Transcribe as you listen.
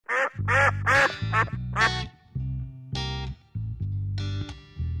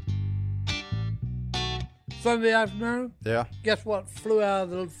Sunday afternoon, Yeah. guess what flew out of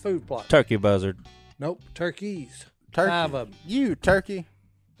the food plot? Turkey buzzard. Nope, turkeys. Turkey. 5 of them. You turkey.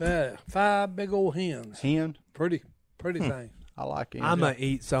 Yeah, 5 big old hens. Hen. Pretty thing. I like it. I'm going to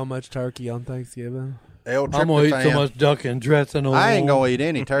eat so much turkey on Thanksgiving. El I'm gonna eat so tryptophan. much duck and dressing on. I ain't gonna eat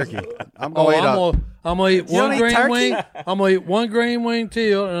any turkey. I'm Oh, gonna eat I'm gonna eat You don't one eat green turkey? wing. I'm gonna eat one green wing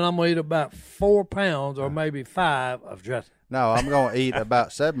teal, and I'm gonna eat about 4 pounds or maybe 5 of dressing. No, I'm gonna eat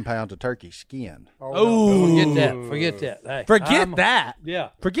about 7 pounds of turkey skin. Oh, no. Forget that. Hey, Forget that. Yeah.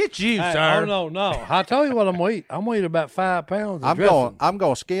 Forget you, Hey, sir. oh no! I tell you what I'm gonna eat. I'm gonna eat about 5 pounds of dressing. I'm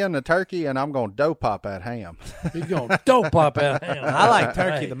gonna skin the turkey and I'm gonna dough pop that ham. He's gonna dope pop out ham. I like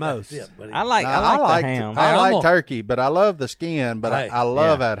turkey Hey, the most. that's it, buddy. I like the ham. Hey, I I'm like gonna- turkey, but I love the skin. But Hey, I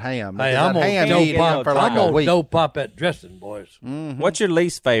love that ham. Hey, Because I'm that gonna ham dope eat pop. for like I'm a gonna week. dope pop that dressing, boys. What's your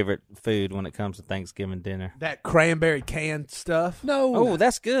least favorite food when it comes to Thanksgiving dinner? That cranberry canned stuff. No. Oh,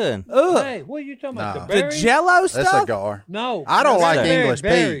 that's good. Ugh. Hey, what are you talking about? No. The The berries? Jello That's a stuff. gar. No, I don't that's like berries, English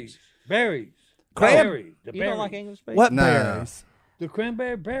berries. peas. Berries. Cran- Berries. The You don't berries. like English peas? What No. berries? The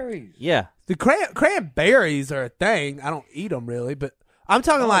cranberry berries. Yeah. The cranberries are a thing. I don't eat them really, but I'm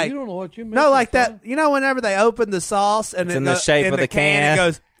talking Oh, like you don't know what you mean. no, like that. You know, whenever they open the sauce and It's in the shape in of the can. it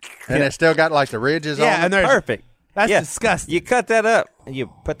goes. And it still got like the ridges Yeah, on and it. there's Perfect. that's Yeah. disgusting. You cut that up and you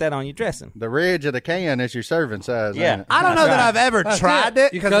put that on your dressing. The ridge of the can is your serving size. Yeah. ain't it? I don't know that I've ever That's tried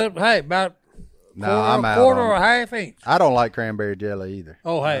it. You 'cause cut it, hey, about No, I'm out quarter on or it. half inch. I don't like cranberry jelly either.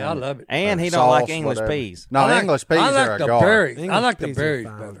 Oh, hey, I love it. And he Or don't like sauce, English whatever. peas. No, I like, English peas I like are a the gar. berries. I English like the peas are berries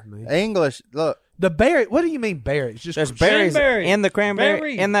fine better. with me. English, look, The berry. What do you mean berries? Just There's berries Cranberry. in the cranberry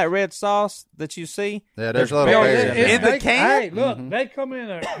Berries. in that red sauce that you see. yeah, there's There's little berries berries in in In there. the can? Hey, look, they come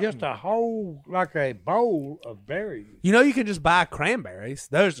in just a whole, like a bowl of berries. you know, you can just buy cranberries.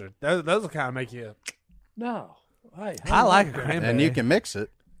 Those will kind of make you. No. Hey, I like a cranberry. And you can mix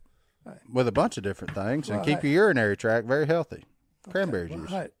it with a bunch of different things and keep your urinary tract very healthy. Cranberry juice.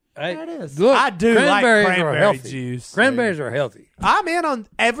 Hey, That is. look, I do like cranberries are cranberry healthy. juice. Cranberries are healthy. I'm in on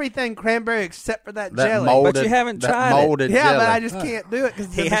everything cranberry except for that, That jelly. molded, But you haven't that tried it. molded yeah, jelly. but I just can't do it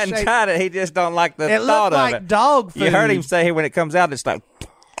because He hadn't tried it. He just don't like the It thought looked like of it. dog food. You heard him say when it comes out, it's like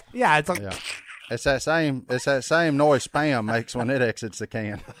Yeah, it's like Yeah. It's that same noise spam makes when it exits the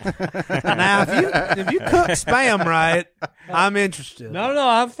can. now if you cook spam right, I'm interested. No,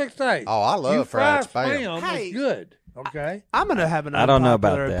 I'm fixed that. Oh, I love you fried fry spam. Hey. It's good. Okay. I'm gonna have an I don't know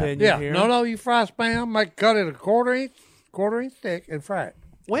about unpopular that. opinion Yeah. here. No, you fry spam, cut it a quarter inch thick, and fry it.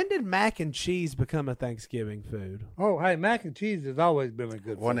 When did mac and cheese become a Thanksgiving food? Oh, hey, mac and cheese has always been a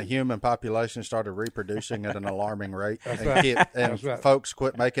good When the food. human population started reproducing at an alarming rate, and, right. and That's right. folks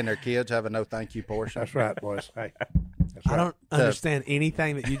quit making their kids have a no thank you portion. That's right, boys. Hey, that's I right. don't understand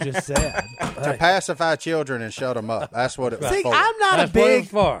anything that you just said. To pacify children and shut them up. That's what it was See, for. I'm not That's a what big.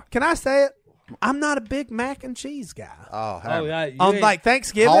 it's for. Can I say it? I'm not a big mac and cheese guy. Oh, Oh, yeah. You On ain't- like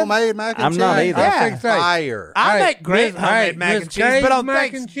Thanksgiving, homemade mac and I'm cheese. not either. Yeah. fixed that. Fire. I Hey, make great Miss- homemade hey, mac Miss and cheese, but on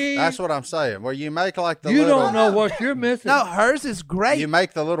mac and cheese. That's what I'm saying. Where you make like the You little. don't know what you're missing. No, hers is great. You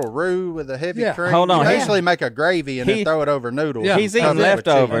make the little roux with the heavy Yeah. cream. Hold on, You he- basically make a gravy and he- then throw it over noodles. Yeah. he's and eating cover it with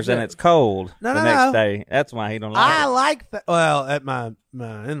leftovers cheese. and it's cold No, the no, next no. day. That's why he don't I like it. like that. Well, at my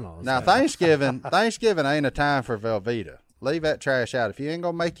in-laws. Now Thanksgiving ain't a time for Velveeta. Leave that trash out. If you ain't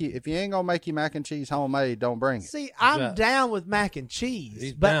gonna make you mac and cheese homemade, don't bring it. See, I'm right. down with mac and cheese,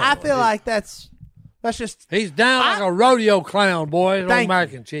 He's but down I with feel it. like that's just. He's down like a rodeo clown, boys, on Thank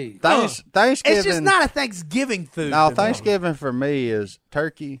mac and cheese. Thanksgiving. It's just not a Thanksgiving food. No, to me. Thanksgiving for me is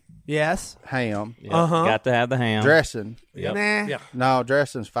turkey, Yes. ham, Yeah, Got to have the ham. dressing. Yep. Nah. Yeah. No,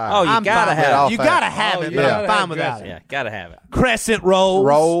 dressing's fine. Oh, you I'm gotta fine have with all it. You fat. gotta have Oh, it, you but gotta I'm have fine without dressing. it. Yeah, gotta have it. Crescent rolls.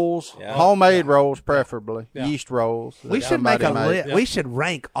 rolls, Yeah. homemade rolls preferably, Yeah. yeast rolls. We that should make a somebody list. made. We should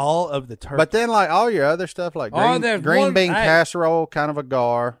rank all of the turkey. But then, like all your other stuff, like Oh, green, there's green one- bean hey. casserole, kind of a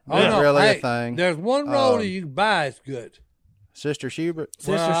gar. Oh, Not no. really Hey, a thing. There's one roll that you can buy. It's good. Sister Schubert.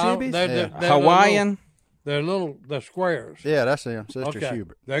 Sister Well, Shubies? they're Hawaiian. They're squares. Yeah, that's him. Sister Okay.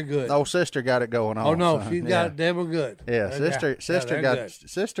 Schubert. They're good. Oh, sister got it going on. Oh no, son. she's yeah. got them are good. Yeah, They're- sister they're got good.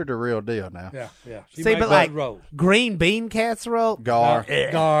 sister the real deal now. Yeah. She See, makes but good like rolls. green bean casserole. Gar.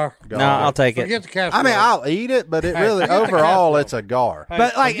 Gar. Gar. No, I'll take it. Forget the casserole. I mean, I'll eat it, but it Hey, really forget the overall casserole. it's a gar. Hey,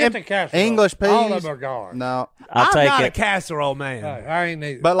 But, like, forget if the casserole. English all peas. of them are gar. No, I'll I'm take not a it. casserole man. Hey, I ain't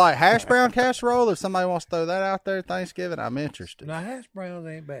neither. but like hash brown casserole, if somebody wants to throw that out there Thanksgiving, I'm interested. now hash browns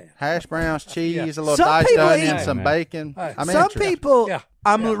ain't bad. Hash browns, cheese, Yeah. a little Some diced people onion, eat- some bacon. Hey. I'm Some interested. people. Yeah.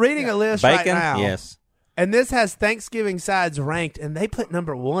 I'm Yeah. reading a list Bacon? right now. Yes. And this has Thanksgiving sides ranked, and they put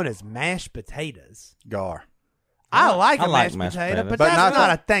number one as mashed potatoes. Gar. I like I a like mashed mashed potato, potatoes. but But that's not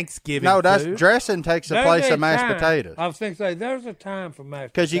not a Thanksgiving No, that's food. dressing takes the There's place a of mashed time- potatoes. I was thinking, say, there's a time for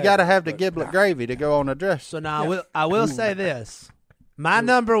mashed Because potatoes. you got to have the but- giblet gravy to go on the dress. So now I will say this: my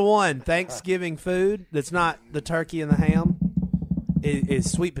number one Thanksgiving food that's not the turkey and the ham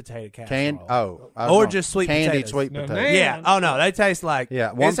is sweet potato casserole. Or just sweet candied potatoes. sweet Now, potatoes. now- Yeah. Oh no, they taste like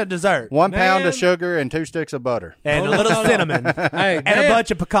it's a dessert 1 pound of Man. sugar and 2 sticks of butter. and a Hold on, little hold on. cinnamon Hey, and a bunch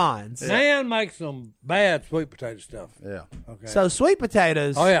of pecans. Nan makes some bad sweet potato stuff. Yeah, Okay. So sweet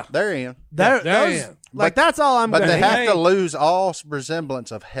potatoes. oh yeah, they're in, they're they're those, in. like that's all I'm but gonna they eat. have to lose all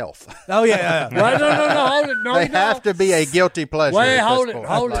resemblance of health. Oh yeah. Well, no, hold it. No, They you don't. have to be a guilty pleasure. Wait, at hold this it, point.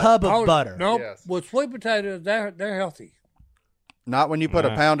 hold it. Tub of hold it. butter. No, Yes. with sweet potatoes, they're healthy. Not when you put a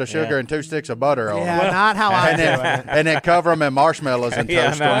pound of sugar Yeah. and 2 sticks of butter on Yeah, them. not how I And do then, it. and then cover them in marshmallows and Yeah,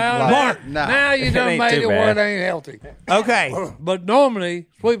 toast no. them. Well, Like, no. now you done ain't made too it where it bad. ain't healthy. Okay, But normally,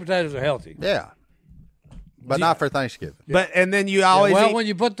 sweet potatoes are healthy. Yeah, but not for Thanksgiving. but and then you always well, eat, when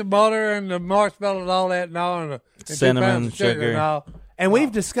you put the butter and the marshmallows, all that, and all, and 2 Cinnamon, pounds of sugar, sugar. and all. and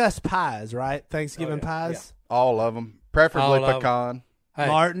we've discussed pies, right? Thanksgiving Oh, pies. All of them, preferably All of 'em. pecan. Hey,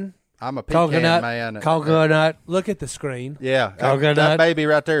 Martin, I'm a pecan coconut, man. coconut. look at the screen. Yeah, Coconut. that baby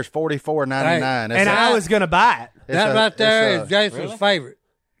right there is $44.99. And I was gonna buy it. That right there is Jason's favorite.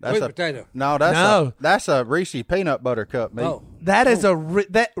 That's Sweet a- potato. No, No. that's a Reese peanut butter cup. Me. Oh. That is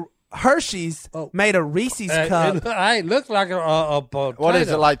that Hershey's Oh. made a Reese's cup. It looks like a potato. What is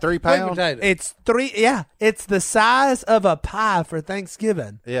it, like 3 Sweet pounds? potato. It's three. Yeah, it's the size of a pie for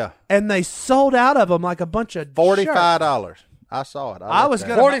Thanksgiving, Yeah, and they sold out of them like a bunch of $45. I saw it. I was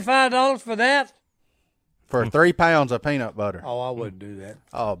looked at gonna- it. $45 for that? for 3 pounds of peanut butter. Oh, I wouldn't do that.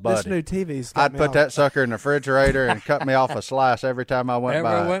 Oh, This buddy, new TV's. got I'd me put all- that sucker in the refrigerator and cut me off a slice every time I went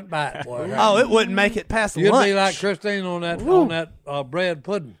Never by. went by, boy. Oh, it wouldn't make it past You'd lunch. be like Christine on that bread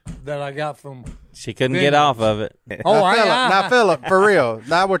pudding that I got from. She couldn't Big get ones. off of it. Oh, Now, Philip, for real.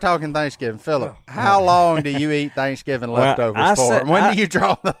 Now we're talking Thanksgiving. Philip, how long do you eat Thanksgiving Well, leftovers I for? said- When I- do you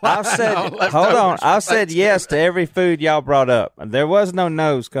draw the line? I've said, on hold on. leftovers for I've said Thanksgiving? yes to every food y'all brought up. There was no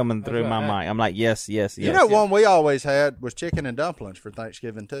no's coming through my right. mind. I'm like, yes, yes, yes. You know, one we always had was chicken and dumplings for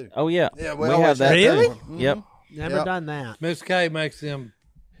Thanksgiving too. Oh yeah, Yeah, we always have that. had Really? too. Yep. Never Yep. done that. Miss K makes them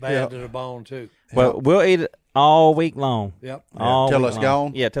bad Yep. to the bone too. But we'll eat it all week long. Yep. All till week it's long.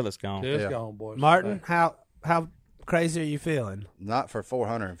 gone? Yeah, till it's gone. It's Yeah. gone, boys. Martin, how crazy are you feeling? Not for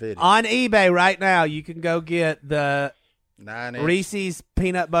 450. On eBay right now, you can go get the 9-inch. Reese's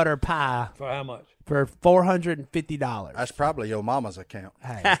peanut butter pie For how much? for $450. That's probably your mama's account.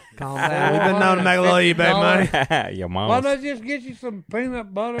 Hey, calm down. We've been known to make a little eBay money. Your Why mom. not just get you some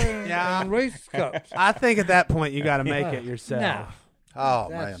peanut butter and, Yeah. and Reese's cups? I think at that point you got to make it yourself. Nah. Oh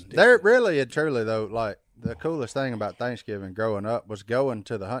That's man, stupid. there really and truly though, like the coolest thing about Thanksgiving growing up was going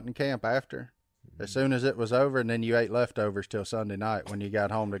to the hunting camp after. As soon as it was over, and then you ate leftovers till Sunday night when you got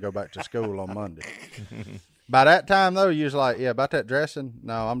home to go back to school on Monday. By that time though, you was like, "Yeah, about that dressing.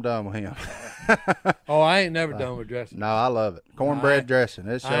 No, I'm done with him. Oh, I ain't never done with dressing. No, I love it. Cornbread dressing.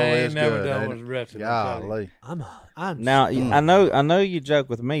 It sure I ain't is never good. done ain't with it? dressing, I tell you. Golly. I'm Now I know you joke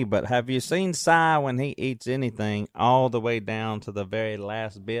with me, but have you seen Si when he eats anything all the way down to the very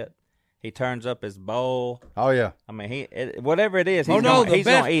last bit? He turns up his bowl. Oh yeah, I mean, whatever it is, he's Oh, no, gonna, the he's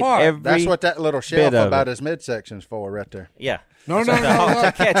gonna best eat part- every. that's what that little shelf bit of about it. his midsection's for, right there. Yeah. No, So no, to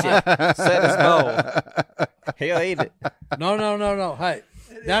no, catch it, set his bowl. He'll eat it. no. Hey,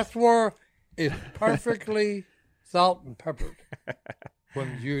 that's where it's perfectly salt and peppered.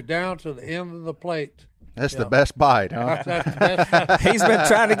 When you're down to the end of the plate, That's the best bite, huh? that's the best part. He's been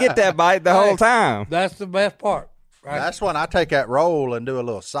trying to get that bite the whole time. That's the best part. Right? That's when I take that roll and do a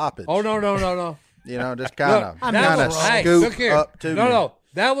little soppage. Oh, no. You know, just kind Look, of that was- hey, look scoop here. up to me. No.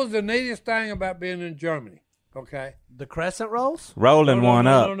 That was the neatest thing about being in Germany. Okay. the crescent rolls. Rolling one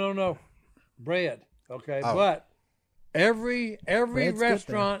up. No. Bread. Okay. Oh. But every Bread's good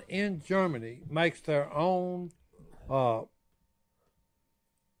restaurant in Germany makes their own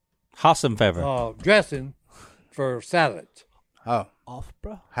Hassenpfeffer. dressing for salads. Oh, Off,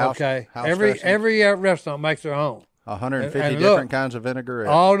 bro. house, Okay. house every dressing. restaurant makes their own. 150 and different look. kinds of vinaigrette.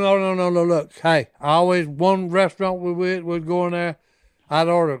 Oh no! Look, hey, I always one restaurant would go in there. I'd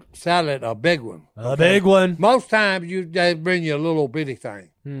order salad, a big one. A big one. Most times they bring you a little bitty thing.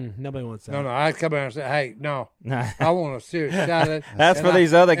 Nobody wants that. No, I'd come in and say, hey, no, I want a serious salad. That's And for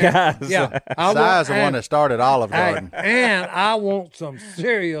these other guys. Yeah, Si's the one that started Olive Garden. and I want some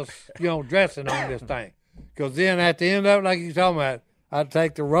serious, dressing on this thing. Because then at the end of it, like you talking about, I'd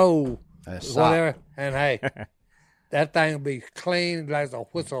take the roll, That's whatever, and hey, that thing would be clean like a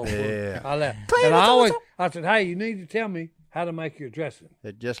whistle. Yeah. I said, hey, you need to tell me how to make your dressing.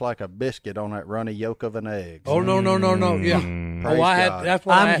 It's just like a biscuit on that runny yolk of an egg. Oh no. Yeah. Praise Oh, I had. God. That's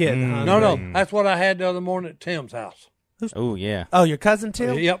what I'm I had. getting hungry. No. That's what I had the other morning at Tim's house. Oh yeah. Oh, your cousin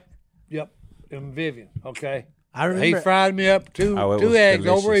Tim? Yep. And Vivian. Okay. I remember. He fried me up two Oh, it was eggs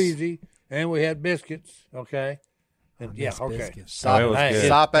over delicious. easy, and we had biscuits. Okay. And okay. biscuits. Sop, Oh, it was good.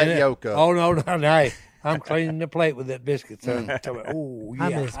 sop that And yolk up. Oh no. Hey, I'm cleaning the plate with that biscuit, son. Oh yeah. I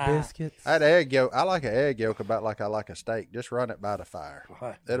miss biscuits. That egg yolk, I like an egg yolk about like I like a steak. Just run it by the fire.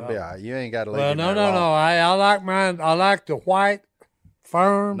 It'll be all right. You ain't got to leave Well, it no. there long. I like mine. I like the white,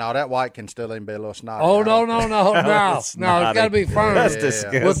 firm. No, that white can still even be a little snotty. Oh no. It's got to be firm. That's Yeah.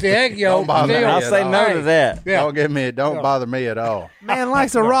 disgusting. With the egg yolk. Don't bother still- me I'll at say all. no to that. Yeah. Don't bother me at all. Man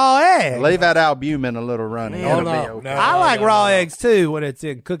likes a raw egg. Leave that albumin a little runny. Oh, It'll no, be okay. no. I like raw eggs too when it's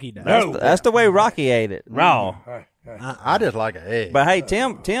in cookie dough. No. That's the way Rocky ate it, raw. I just like an egg. But hey,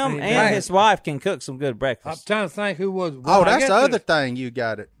 Tim and his wife can cook some good I'm breakfast. trying to think who was. oh, I that's guess the other it- thing you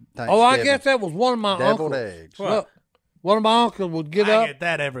got at Thanksgiving. Oh, I guess that was one of my Deviled uncles. eggs. Look, one of my uncles would get I up, get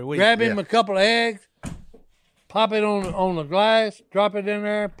that every week. grab him Yeah. a couple of eggs, pop it on the glass, drop it in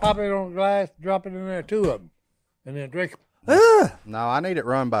there, pop it on the glass, drop it in there, two of them, and then drink. No, I need it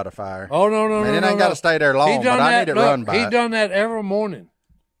run by the fire. Oh no, Man, it ain't got to stay there long, but I need it run by He it. done that every morning.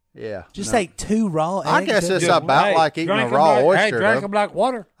 Yeah. Just no. ate 2 raw eggs. I guess it's Just, about hey, like eating a drink 'em raw like, oyster. Hey, drink though. them like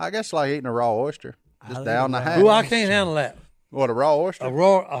water. I guess it's like eating a raw oyster. Just I down the like hatch. Ooh, I can't handle that. What, a raw oyster? A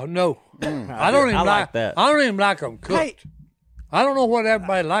raw, no. I don't even I like like that. I don't even like them cooked. Hey. I don't know what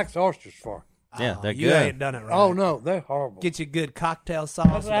everybody likes oysters for. Yeah, they're You good. ain't done it right. Oh no, they're horrible. Get you good cocktail sauce.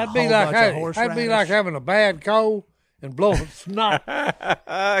 with a That'd be whole like bunch of hey, horseradish. that'd be like having a bad cold and blowing snot.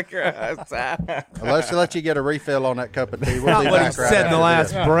 Well, let's let you get a refill on that cup of tea. We'll Not be what he back right said in the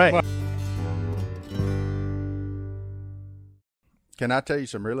after last this. break. Can I tell you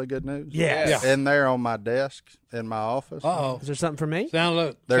some really good news? Yes. In there on my desk in my office, Uh Is there something for me? there's sound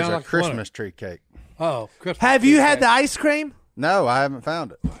a like Christmas tree cake. Christmas. Have you tree had cake. the ice cream? No, I haven't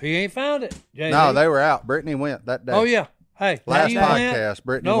found it. He ain't found it. JD. No, they were out. Brittany went that day. Oh yeah. Hey, Last you podcast, went?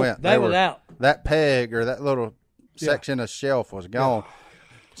 Brittany no, went. They was out. That peg or that little section of shelf was gone.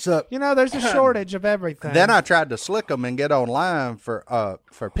 So You know, there's a shortage of everything. then I tried to slick them and get online for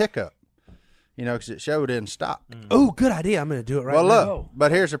pickup. You know, because it showed in stock. Oh, good idea. I'm going to do it right Well, now. look,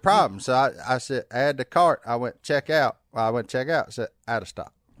 but here's the problem. So I said, add to cart. I went check out. It said out of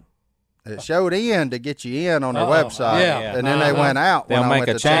stock. It showed in to get you in on their website, yeah. and then they went out when They'll I make went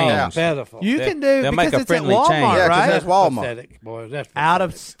a to check change. out. Pitiful. You can do they'll because make a it's at friendly Walmart, change. Yeah, 'cause right? that's Walmart. Pathetic, boy. That's Out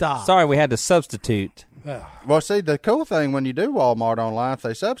of pathetic. stock. Sorry, we had to substitute. Well, see, the cool thing when you do Walmart online, if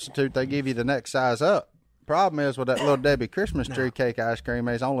they substitute, they give you the next size up. Problem is with that little Debbie Christmas tree cake ice cream,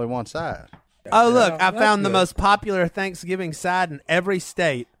 there's only one size. Oh, look, I that's found the good. most popular Thanksgiving side in every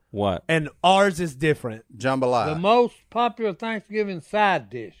state, What? and ours is different The Jambalaya. most popular Thanksgiving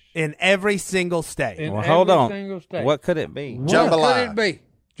side dish in every single state. in Well, hold every on. single state. What could it be? What Jambalaya. could it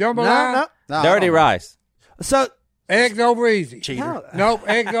be? Jambalaya? No, Dirty rice. So, Eggs over easy. Cheater. no, Nope,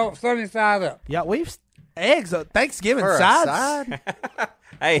 eggs over sunny side up. yeah, we've eggs, Thanksgiving For a sides. side?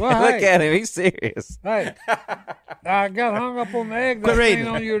 Hey, Well, look hey. at him. He's serious. Hey, I got hung up on the eggs Quit I seen reading.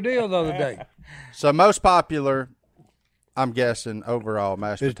 on your deal the other day. So most popular, I'm guessing, overall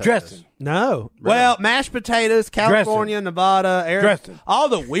mashed It's potatoes. dressing. No. Well, mashed potatoes, California, Nevada, Arizona. Dressing. All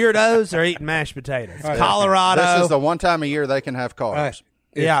the weirdos are eating mashed potatoes. Colorado. This is the one time a year they can have carbs. Right.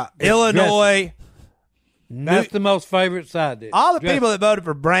 yeah, It's Illinois. That's the most favorite side dish. All the Dressing. people that voted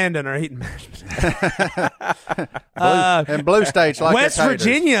for Brandon are eating mashed potatoes. And blue states like West their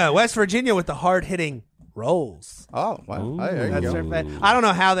taters. West Virginia with the hard-hitting rolls. Oh, well, hey, there you That's go. their I don't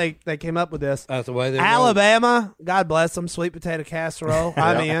know how they came up with this. That's the way they roll. Alabama, God bless them, sweet potato casserole.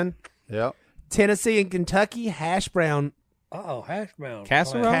 I'm in. Yep. Tennessee and Kentucky, hash brown Uh-oh, hash brown.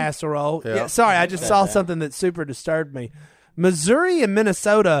 Casserole? casserole. Yeah. Yeah, sorry, I just saw something that super disturbed me. Missouri and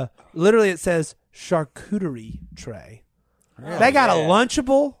Minnesota, literally it says charcuterie tray. They got a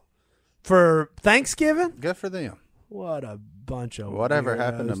Lunchable for Thanksgiving? Good for them. What a bunch of Whatever weirdos.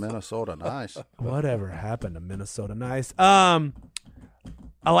 happened to Minnesota? Nice. Whatever happened to Minnesota? Nice.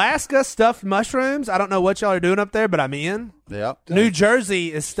 Alaska stuffed mushrooms. I don't know what y'all are doing up there, but I'm in. Yep. New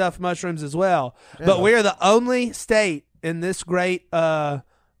Jersey is stuffed mushrooms as well. But we are the only state in this great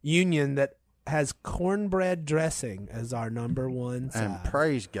union that has cornbread dressing as our number one side. And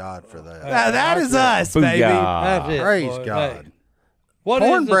praise God for that. That is us, baby. Booyah. That's it. Praise boy. God. Hey, what is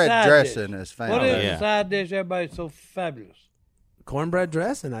the Cornbread side dressing dish? is What fantastic. is Yeah. the side dish everybody's so fabulous? Cornbread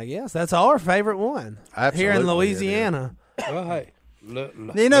dressing, I guess. That's our favorite one here Absolutely in it Louisiana. Well, hey. You know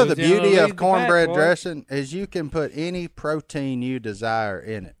the Louisiana beauty leads of the cornbread pack, boy. dressing is you can put any protein you desire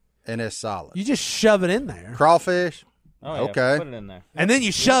in it, and it's solid. You just shove it in there. Crawfish, Oh, yeah. Okay. Put it in there. And then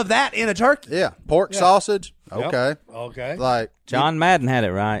you shove that in a turkey. Yeah, pork sausage. Yep. Okay, Okay. like John Madden had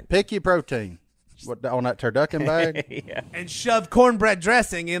it right. pick your protein. What on that turducken bag? Yeah. And shove cornbread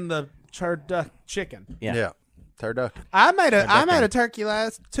dressing in the turduck chicken. Yeah. Yeah, turducken. I made a turkey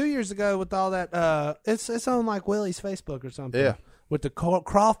 2 years ago with all that. It's on like Willie's Facebook or something. Yeah. With the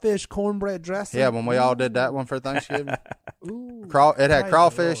crawfish cornbread dressing. Yeah, when we all did that one for Thanksgiving, Ooh. it had Praise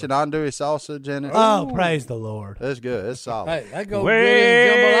crawfish the and andouille sausage in it. Oh, praise the Lord. It's good. It's solid. Hey, that goes good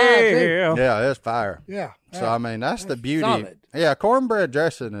in jambalaya, Well, Yeah, it's fire. too. Yeah. So I mean, that's the beauty. solid. Yeah, cornbread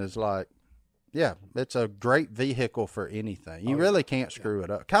dressing is like, yeah, it's a great vehicle for anything. You really can't screw it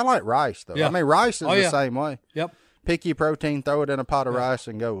up. Kind of like rice, though. Yeah. I mean, rice is Oh, the yeah. same way. Yep. Pick your protein, throw it in a pot of rice,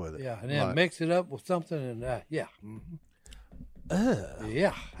 and go with it. Yeah, and then Like, mix it up with something, and yeah. Yeah.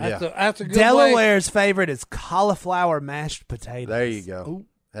 Yeah. That's a good way. Delaware's favorite is cauliflower mashed potatoes. there you go. Ooh.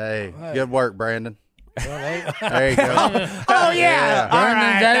 Hey, Hey. good work, Brandon. Well, There you go. Oh, yeah. All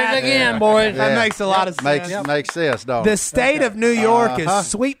Brandon's right. at it again, boys. That Yeah. makes a lot of sense. Makes sense, don't The it? state of New York Uh-huh. is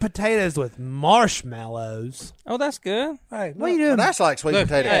sweet potatoes with marshmallows. oh, that's good. Hey, What are you Well, doing? that's like sweet Look,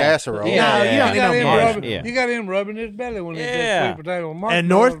 potato hey. casserole. Yeah. No, you don't need got no him marsh. rubbing, Yeah. You got him rubbing his belly when he Yeah. gets sweet potato marshmallows. And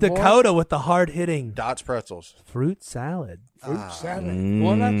North boy. Dakota with the hard-hitting Dots pretzels. fruit salad. Fruit salad.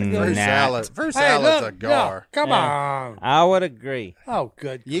 Well, that's a good Fruit Nah. salad. Fruit Hey, salad's look, a gar. yeah, come on. I would agree. Oh,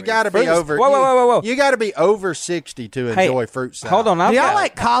 good. You grief. got to be Fruit- over. Whoa, whoa, whoa, whoa. You got to be over 60 to Hey, enjoy fruit salad. Hold on. Do I've y'all got-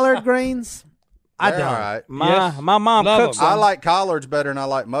 like collard greens? I They're don't. all right. my mom Love cooks 'em. I them. like collards better than I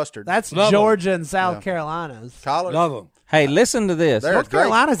like mustard. That's Love 'em. Georgia and South Yeah. Carolina's. collards. Love them. Hey, listen to this. They're North great.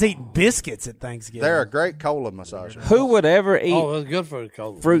 Carolina's eating biscuits at Thanksgiving. They're a great cola massager. Who would ever eat Oh, it's good for the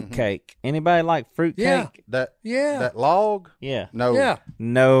cold. fruit cake? Anybody like fruit Yeah. cake? That Yeah. that log. Yeah. No. Yeah.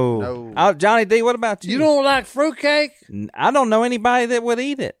 No. No. Oh, Johnny D, what about you? You don't like fruit cake? I don't know anybody that would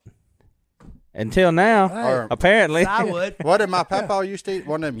eat it. Until now, Or apparently. I would. what did my papa used to eat?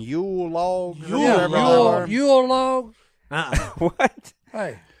 One of them Yule logs. or Yeah, whatever they were. Yule log. Uh-uh. What?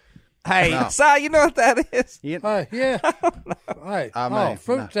 Hey, Hey, No. Si, you know what that is? You- hey, yeah. Hey, I mean,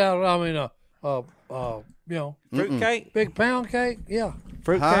 fruit no. salad. I mean, you know, Fruit cake? big pound cake. Yeah.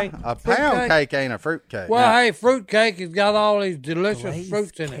 Fruit Huh? cake? A Fruit pound cake. cake ain't a fruit cake. Well, hey, fruit cake has got all these delicious glazed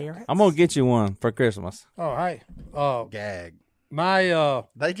fruits in it. carrots? I'm going to get you one for Christmas. Oh, hey, Gag. my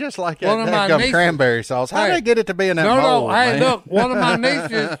They just like One of that my gum nieces- cranberry sauce. How Hey. would they get it to be in that no, mold, hey, man? look, one of my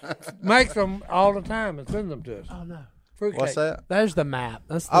nieces makes them all the time and sends them to us. Oh no, Fruit What's cake. that? there's the map.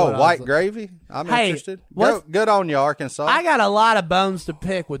 That's the Oh, one I white was- gravy? I'm Hey, interested. what's- Good on you, Arkansas. I got a lot of bones to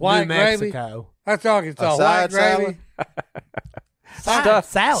pick with White New gravy? Mexico. That's Arkansas. A White side gravy. Stuff.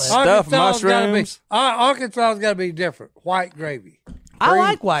 Salad. Stuffed Arkansas's gotta be- mushrooms. Arkansas's got to be different. White gravy. I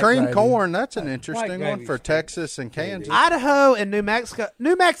like white cream gravy. corn. That's an interesting one gravy's for good. Texas and Kansas. Idaho and New Mexico.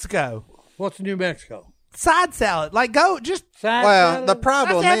 New Mexico What's New Mexico? side salad. Like go just Side Well, salad? the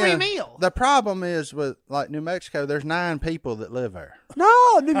problem That's every is meal. the problem is with like New Mexico. There's 9 people that live there. no.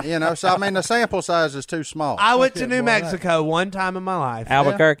 New, You know, so I mean the sample size is too small. I went to Okay, New boy, Mexico one time in my life.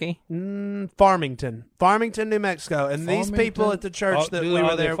 Albuquerque? Farmington, New Mexico, and these people Farmington? at the church Oh, that do- we are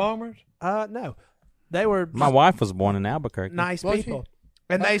were they there. farmers? No, they were My wife was born in Albuquerque. nice Was she? people,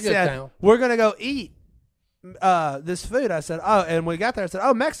 and That's they a good said town. we're gonna go eat this food. I said, oh, and we got there. I said,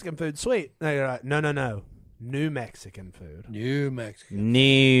 oh, Mexican food, sweet. And they're like, no, New Mexican food, New Mexico.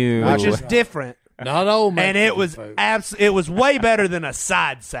 New. which is different, Not old Mexican and it was food. it was way better than a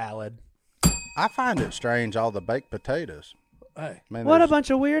side salad. I find it strange all the baked potatoes. Hey, I mean, What a there's- bunch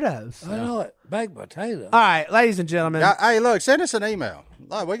of weirdos! I know it. Baked potato. All right, ladies and gentlemen, Hey, look, send us an email.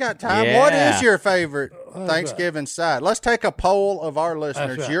 Look, we got time. Yeah. What is your favorite Thanksgiving side? Let's take a poll of our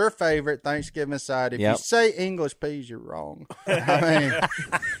listeners. right. Your favorite Thanksgiving side. If Yep. you say English peas, you're wrong. I mean,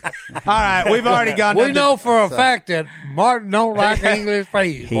 all right, we've already gone. We down know for a fact that Martin don't like English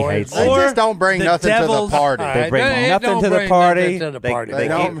peas. He boys. hates they Or just don't bring the nothing to the devil's- party. All They right. bring It nothing don't to the bring party. nothing to the party. They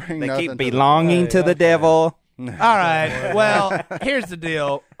don't keep, bring they nothing keep to the belonging to the okay. devil. All right. Well, here's the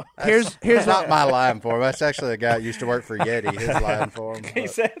deal. Here's It's what not my line for him. That's actually a guy that used to work for Yeti. His line for him.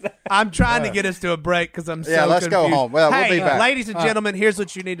 but- I'm trying to get us to a break because I'm so Yeah, let's go confused. home. Well, we'll hey, be back. ladies and gentlemen, here's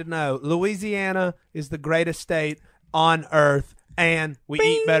what you need to know: Louisiana is the greatest state on earth, and we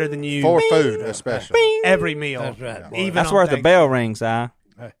eat better than you For food, especially. every meal. That's right, boy. Even That's on worth the Thanksgiving. bell rings, huh?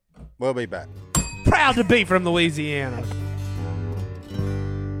 We'll be back. Proud to be from Louisiana.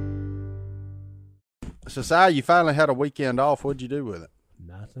 So, Si, you finally had a weekend off. What'd you do with it?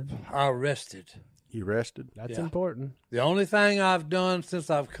 Nothing. I rested. You rested? That's Yeah. important. The only thing I've done since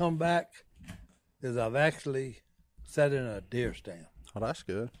I've come back is I've actually sat in a deer stand, Oh, that's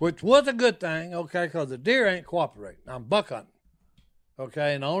good. which was a good thing, okay, because the deer ain't cooperating. I'm buck hunting,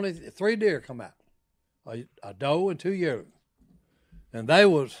 okay, and only 3 deer come out. a doe and 2 yearlings, and they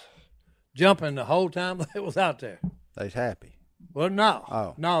was jumping the whole time they was out there. They's happy. Well, no,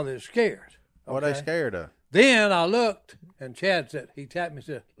 Oh. no, they're scared. What they okay? scared of? Then I looked, and Chad said, he tapped me and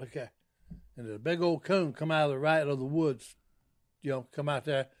said, look at, and the big old coon come out of the right of the woods, come out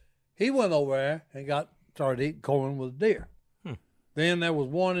there. He went over there and started eating corn with deer. Then there was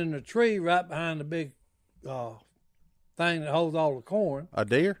one in the tree right behind the big thing that holds all the corn. A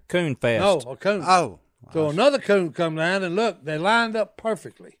deer? Coon fest. No, a coon. Oh. So another coon come down, and look, they lined up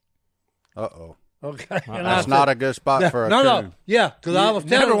perfectly. Uh-oh. Okay. And That's not a good spot for a no, coon. no, yeah, because I was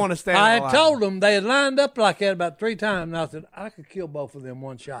never telling wanna stand I in had line. told them they had lined up like that about 3 times, and I said I could kill both of them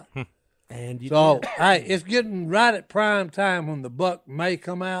one shot. And you So did. hey, it's getting right at prime time when the buck may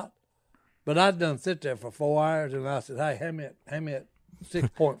come out. But I done sit there for 4 hours, and I said, hey, hand me at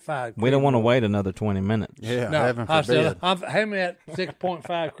 6.5. We don't want to wait another 20 minutes. Yeah, No, heaven I forbid. said, hand me that 6.5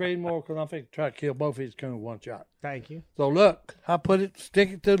 Creedmoor because I'm thinking to try to kill both of these coons with one shot. Thank you. So look, I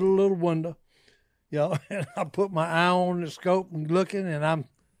stick it to the little window, and I put my eye on the scope and looking, and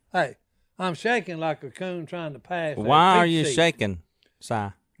I'm shaking like a coon trying to pass. that Why are peak you seat. shaking, Si?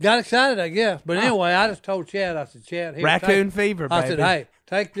 Got excited, I guess. But anyway, I just told Chad, I said, Chad, here, Raccoon take- fever, I baby. said, hey,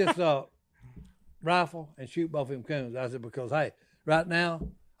 take this rifle and shoot both of them coons. I said, because, hey, right now,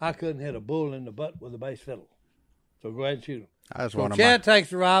 I couldn't hit a bull in the butt with a bass fiddle. So go ahead and shoot him. That's So one of Chad my.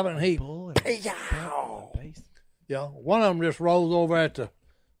 takes the rifle and he, one of them just rolls over at the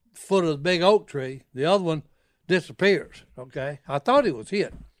foot of the big oak tree. The other one disappears. Okay, I thought he was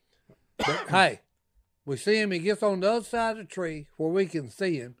hit, but hey, we see him. He gets on the other side of the tree where we can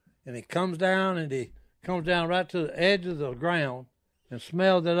see him, and he comes down right to the edge of the ground and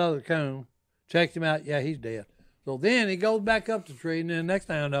smells that other coon. Checks him out. Yeah, he's dead. So then he goes back up the tree, and then next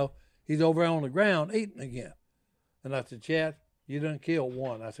thing I know, he's over on the ground eating again. And I said, Chad, you done killed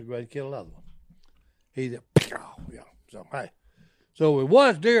one. I said, go ahead and kill another one. He said, yeah. So, hey. So it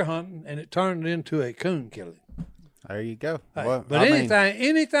was deer hunting, and it turned into a coon killing. There you go. Hey, Well, but I mean,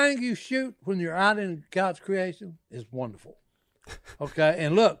 anything you shoot when you're out in God's creation is wonderful. Okay,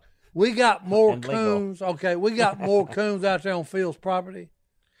 and look, we got more And legal. coons. Okay, we got more coons out there on Phil's property.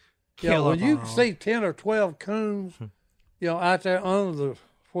 Kill When 'em you all. see 10 or 12 coons, out there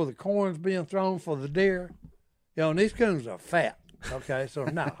where the corn's being thrown for the deer, and these coons are fat. Okay, so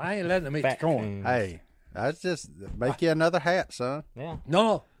no, I ain't letting them eat the corn. hey, that's just make you another hat, son. Yeah.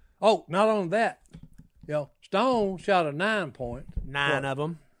 No. Oh, not on that. Stone shot a 9-point 9 of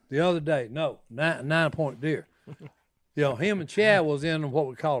them. the other day. No, 9-point deer. Him and Chad was in what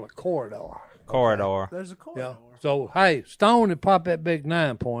we call a corridor. Corridor. There's a corridor. So, hey, Stone had popped that big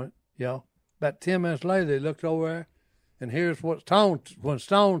 9-point. About 10 minutes later, they looked over there, and here's what when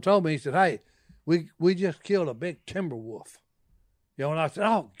Stone told me, he said, hey, we just killed a big timber wolf. And I said,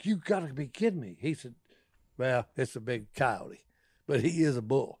 oh, you got to be kidding me. He said, well, it's a big coyote, but he is a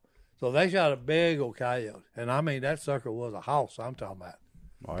bull. So they shot a big old coyote. And I mean, that sucker was a house I'm talking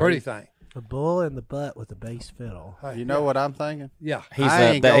about. Pretty thing. A bull in the butt with a bass fiddle. Hey, You know what I'm thinking? Yeah.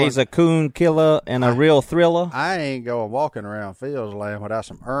 He's a coon killer and a real thriller. I ain't going walking around Fields Land without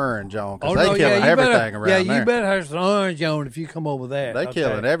some orange on because Oh, they no, killing you everything better, around yeah, there. you better have some orange on if you come over there. They I'll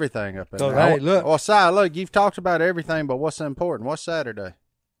killing tell you. everything up in So, there. hey, look. Well, Si, look, you've talked about everything, but what's important? What's Saturday?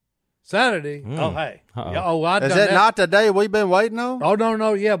 Saturday. Oh, hey. Uh-oh. Yeah, I Is done it that. not the day we've been waiting on? Oh,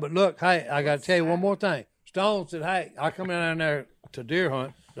 no, yeah, but look, hey, I got to tell you one more thing. Stone said, hey, I come down there to deer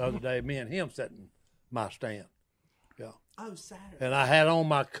hunt the other day, me and him sitting my stand. Yeah. Oh, Saturday. And I had on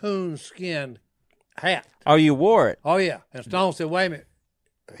my coon skin hat. Oh, you wore it. Oh, yeah. And Stone said, wait a minute.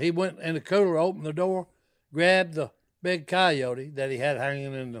 He went in the cooler, opened the door, grabbed the big coyote that he had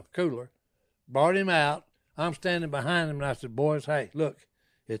hanging in the cooler, brought him out. I'm standing behind him, and I said, boys, hey, look,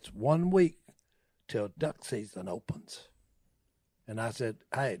 it's 1 week till duck season opens. And I said,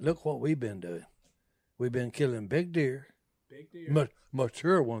 hey, look what we've been doing. We've been killing big deer.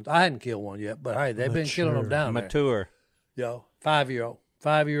 Mature ones. I hadn't killed one yet, but hey, they've been killing them down there. Mature.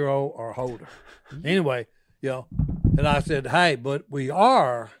 5-year-old or older. Anyway, and I said, hey, but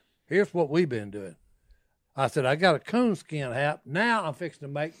here's what we've been doing. I said, I got a coonskin hat. Now I'm fixing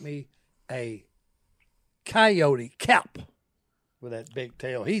to make me a coyote cap with that big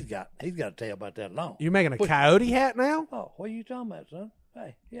tail he's got. He's got a tail about that long. You're making a coyote hat now? Oh, what are you talking about, son?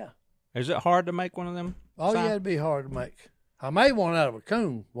 Hey, yeah. Is it hard to make one of them? Oh, Si? yeah, it'd be hard to make. I made one out of a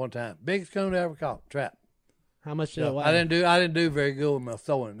coon one time. Biggest coon I ever caught. Trap. How much did it weigh? I didn't do very good with my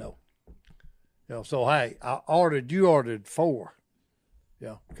throwing though. So hey, you ordered 4.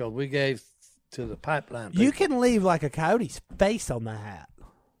 Because we gave to the pipeline people. You can leave like a coyote's face on the hat.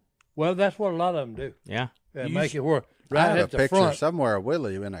 Well, that's what a lot of them do. Yeah. And You make sh- it where I right have a at the picture front. somewhere of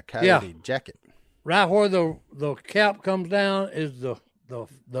Willie in a coyote jacket. right where the cap comes down is the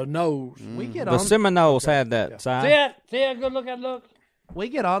nose. We get The on. Seminoles had that, Si. See that good look. We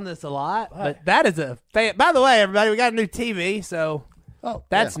get on this a lot, but that is a fan. By the way, everybody, we got a new TV, so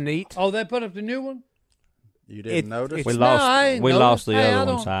that's neat. Oh, they put up the new one. You didn't notice? it's- We No, I lost. ain't We noticed. lost the Hey, I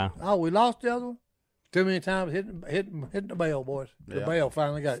other one, don't- Si. Oh, we lost the other one. Too many times hitting the bell, boys. The Yeah. bell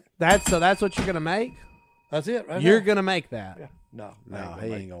finally got it. That's what you're gonna make. That's it. Right You're there. gonna make that. No, No, he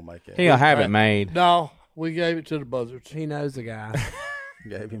ain't gonna make it. He'll have it made. No, we gave it to the buzzards. He knows the guy.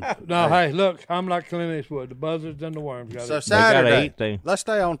 Gave him. No, hey, look, I'm like Clint Eastwood. The buzzards and the worms got So it. gotta Saturday. eat, too. Let's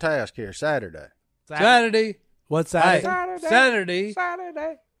stay on task here. Saturday. Saturday. What's Hey, that? Saturday.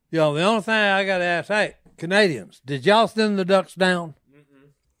 You know, the only thing I got to ask, hey, Canadians, did y'all send the ducks down?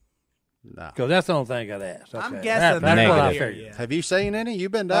 No. Because that's the only thing I got to ask. I'm Okay. guessing That's they're what not I here figured. yet. Have you seen any?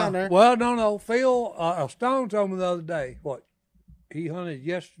 You've been down there. Well, no. Phil Stone told me the other day, he hunted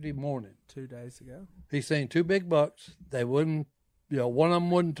yesterday morning. 2 days ago. He seen 2 big bucks. They wouldn't, one of them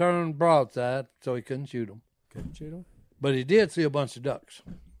wouldn't turn broadside, so he couldn't shoot them. Couldn't shoot him. But he did see a bunch of ducks.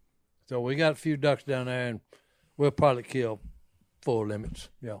 So we got a few ducks down there, and we'll probably kill full limits,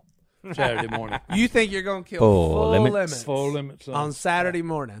 Saturday morning. You think you're gonna kill Full full limits? limits Full limits. on Saturday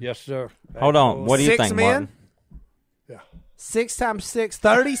morning? Yes, sir. Hold on. What do you 6 think, men? Martin? Yeah. 6 times 6,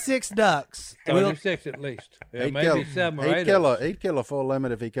 36 ducks. We'll- 36 at least. Yeah, He'd maybe kill, 7 or he'd 8 kill of us. He'd kill a full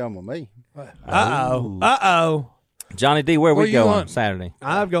limit if he come with me. Uh-oh. Johnny D, where Where we you going hunting? Saturday?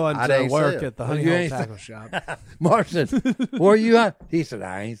 I'm going I to didn't work say it. at the You Honey Hole ain't Tackle Shop. Martin, where you at? He said,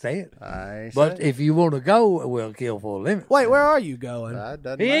 I ain't saying it. I ain't But saying. if you want to go, we'll kill full limits. Wait, where are you going?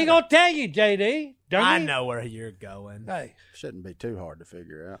 Doesn't He ain't matter. going to tell you, JD. Don't I he? know where you're going. Hey, Shouldn't be too hard to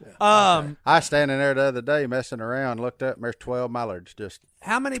figure out. I was standing there the other day messing around, looked up, and there's 12 mallards. Just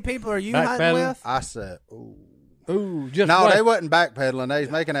How many people are you Backpedaling? hunting with? I said, ooh. ooh, just No, wait. they wasn't backpedaling. They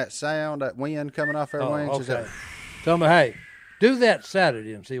was making that sound, that wind coming off their wings. It's Okay. Tell me, hey, do that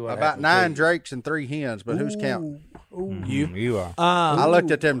Saturday and see what about happens. 9 drakes and 3 hens, but who's counting? You are. I looked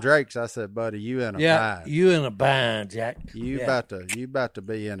at them drakes. I said, buddy, you in a Yeah, bind. you in a bind, Jack. You Yeah. about to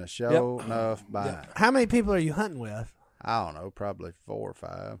be in a show enough bind. How many people are you hunting with? I don't know, probably 4 or 5.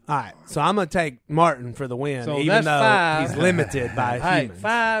 All right, so I'm going to take Martin for the win, So even that's though 5. he's limited by Hey, humans.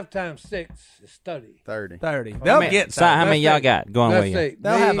 5 times 6 is 30. 30. 30. They'll get Si, how many Let's y'all see. got going Let's with you? see.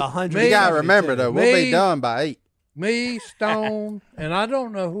 They'll have 100. You me- got to remember, though, we'll be Me- done by 8, Me, Stone, and I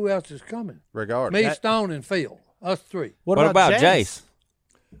don't know who else is coming. regardless. Me, Stone, and Phil. Us 3. What about Jace?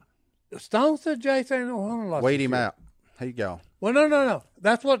 Stone said Jace ain't no hunting lot. Weed him out. He gone. Well, no.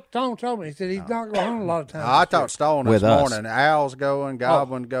 That's what Stone told me. He said he's not going to hunt a lot of times. I thought Stone With this us. morning. Owl's going,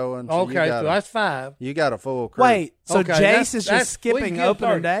 Goblin going. So Okay, so that's 5. you got a full crew. Wait, so Okay, Jace is that's- just skipping we can kill opening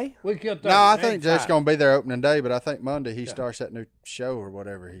 30. day? We killed 30. No, I Ain't think Jace 5. going to be there opening day, but I think Monday he starts that new show or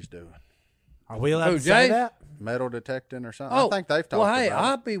whatever he's doing. Are we allowed Who, to say Jace? that? Metal detecting or something. Oh, I think they've talked well, hey, about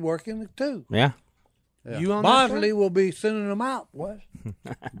I'll be working too. Yeah. You on that Bosley will be sending them out. What?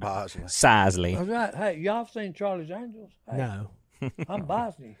 it. Bosley. Sizely. That's right. Hey, y'all seen Charlie's Angels? Hey, No. I'm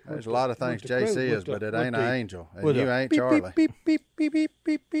Bosley. There's a lot of things JC is, but it ain't an angel. And with you a ain't beep, Charlie. Beep, beep, beep, beep,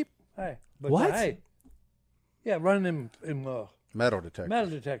 beep, beep. Hey, but What? Hey, yeah, running them Metal detector.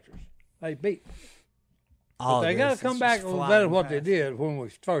 metal detectors. Hey, beep. All They got to this come is back just a little flying better than what they past. did when we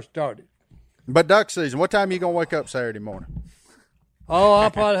first started. But duck season, what time you going to wake up Saturday morning? Oh, I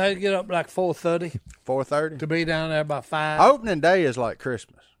probably had to get up like 4:30 4:30? to be down there by 5. Opening day is like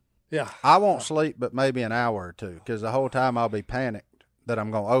Christmas. Yeah. I won't sleep but maybe an hour or two because the whole time I'll be panicked that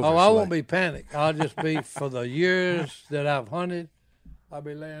I'm going to oversleep. Oh, I won't be panicked. I'll just be, for the years that I've hunted, I'll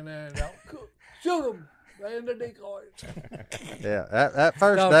be laying there and I'll shoot them. They're in the decoys. Yeah, that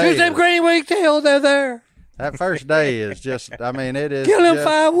first No, day. shoot them green wing tails. They're there. That first day is just, I mean, it is Kill them just,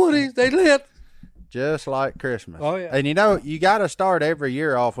 5 woodies. They lit. just like Christmas. Oh, yeah. And you know, you got to start every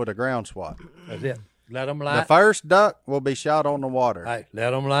year off with a ground swat. That's it. Let them The light. first duck will be shot on the water. Hey,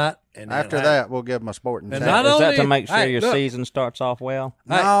 let them light. And then, After hey, that, we'll give them a sporting And chance. not Is that only- to make sure hey, your look. season starts off well?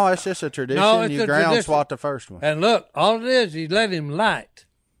 No, it's just a tradition. No, it's you a ground tradition. swat the first one. And look, all it is, you let him light.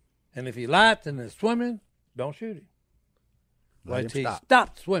 And if he lights and is swimming, don't shoot him. Let Wait him till he stop.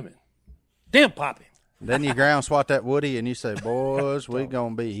 stops swimming. Then pop him. Then you ground swat that woody and you say, boys, we're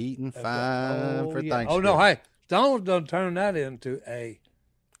going to be eating fine for yeah. Thanksgiving. Oh, no, hey, Stone's done turned that into a,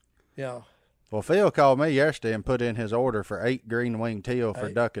 Well, Phil called me yesterday and put in his order for 8 green wing teal for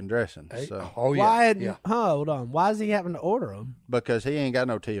duck and dressing. So oh, yeah. Why? yeah. Hold on. Why is he having to order them? because he ain't got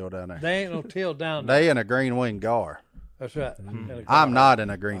no teal down there. They ain't no teal down there. They in a green wing gar. That's right. I'm not in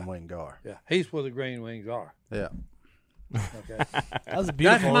a green wing gar. Yeah, he's where the green wings are. Yeah. Okay. That was That's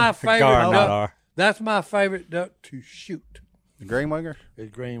beautiful. my favorite Gar, not duck. R. That's my favorite duck to shoot. The green wingers?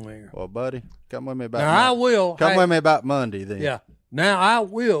 It's green winger. Well, buddy, come with me about Now I will. Come hey, with me about Monday then. Yeah. Now I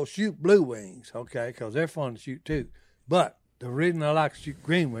will shoot blue wings, okay, because they're fun to shoot too. But the reason I like to shoot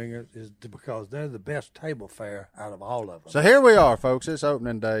green wingers is because they're the best table fare out of all of them. So here we are, folks. It's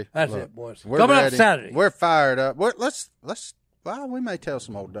opening day. That's Look, it, boys. We're Coming up ready. Saturday. We're fired up. Well, we may tell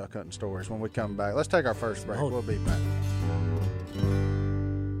some old duck hunting stories when we come back. Let's take our first break. We'll be back.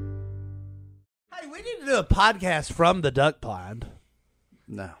 Hey, we need to do a podcast from the duck blind.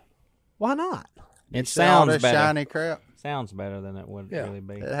 No. Why not? It See all sounds this better. shiny crap. Sounds better than it would Yeah. really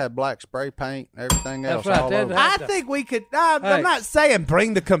be. It had black spray paint, everything That's else right. all That- over. that- I think we could. I'm Hey. not saying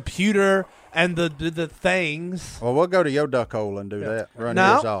bring the computer and the things. Well, we'll go to your duck hole and do that. Run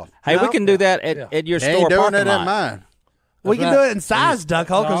No. yours off. Hey, we No. can do that Yeah. at your He ain't store doing parking it at lot. mine. We can right. do it in size duck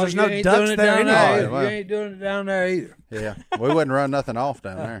hole because there's no you ain't ducks doing it there down anyway. there. Well. You ain't doing it down there either. Yeah. We wouldn't run nothing off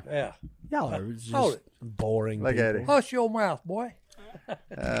down there. Yeah. Y'all are just Hold it. boring. Look at people. it. Hush your mouth, boy.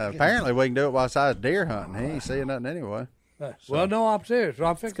 Apparently, we can do it while size deer hunting. He ain't seeing nothing anyway. Well, no, I'm serious.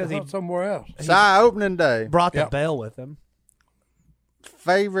 I'm fixing to hunt somewhere else. Si, opening day. Brought the Yep. bell with him.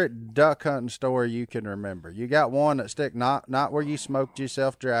 Favorite duck hunting story you can remember? You got one that stick not where you smoked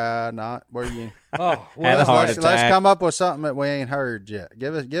yourself dry, not where you. Oh, Had a well, heart let's attack. come up with something that we ain't heard yet.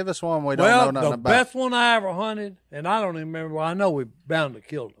 Give us one we don't know well nothing the about. best one I ever hunted, and I don't even remember. Well, I know we bound to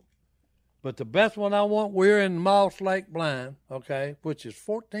kill them, but the best one I want, we're in Moss Lake Blind, okay, which is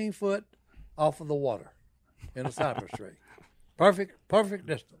 14 foot off of the water in a cypress tree. Perfect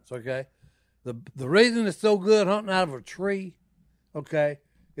distance, okay. The reason it's so good hunting out of a tree, okay,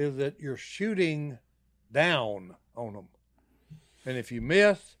 is that you're shooting down on them, and if you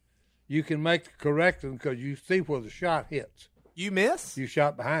miss, you can make the correction because you see where the shot hits. You miss? Uh, You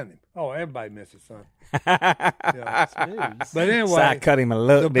shot behind him. Oh, everybody misses, son. Yeah. But Si anyway, cut him a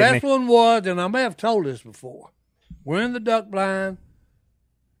look, the didn't best he? one was, and I may have told this before, we're in the duck blind.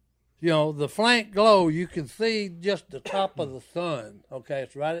 You know, the flank glow, you can see just the top of the sun. Okay,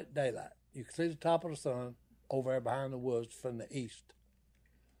 it's right at daylight. You can see the top of the sun over there behind the woods from the east.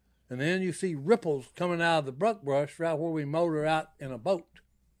 And then you see ripples coming out of the buckbrush right where we motor out in a boat.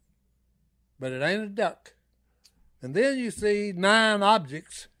 But it ain't a duck. And then you see 9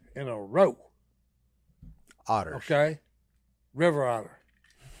 objects in a row. Otters. Okay, river otter,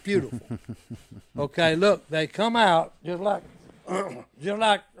 beautiful. Okay, look, they come out just like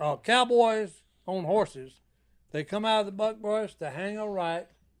cowboys on horses. They come out of the buckbrush, they hang a right,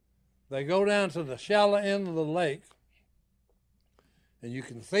 they go down to the shallow end of the lake, and you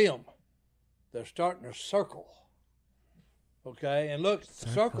can see them. They're starting to circle. Okay, and look, the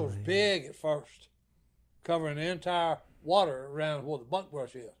circle's big at first, covering the entire water around where the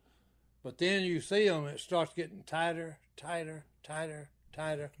buckbrush is. But then you see them, it starts getting tighter.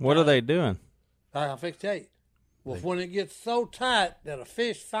 What are they doing? I'll fix to tell you. Well, when it gets so tight that a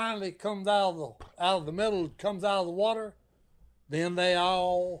fish finally comes out of the middle, comes out of the water, then they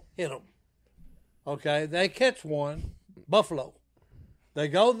all hit them. Okay, they catch one, buffalo. They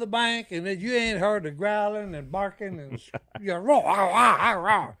go to the bank, and then you ain't heard the growling and barking and you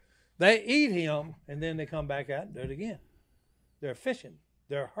roar. They eat him, and then they come back out and do it again. They're fishing.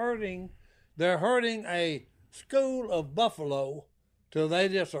 They're herding a school of buffalo till they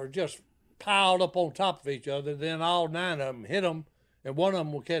just are just piled up on top of each other. Then all 9 of them hit them, and one of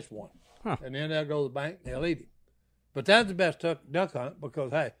them will catch one. And then they'll go to the bank and they'll eat him. But that's the best duck hunt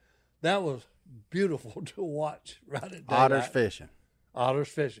because, hey, that was beautiful to watch right at daylight. Otters fishing. Otters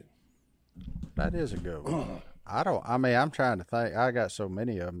fishing. That is a good one. I'm trying to think. I got so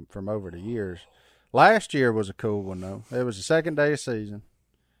many of them from over the years. Last year was a cool one, though. It was the second day of season.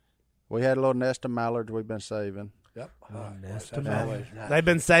 We had a little nest of mallards we've been saving. Yep. Nest That's of always nice. They've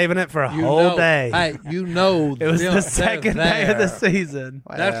been saving it for a You whole know- day. Hey, you know. It was them- the second they're day of the there. season.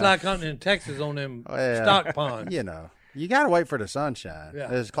 That's Well, like hunting in Texas on them well, stock ponds. You know, you got to wait for the sunshine.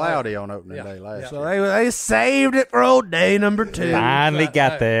 Yeah. It was cloudy on opening Yeah. day last Yeah. So year. they saved it for old day number 2. Finally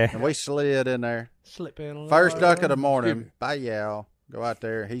got there. And we slid in there. Slip in a little. First duck of the morning. Bye, y'all. Go out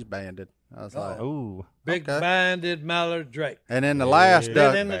there. He's banded. I was like, Ooh. Big Okay. banded mallard drake. and then the last Bit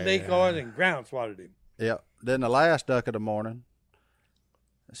duck. in the decoys and ground swatted him. Yep. Then the last duck of the morning,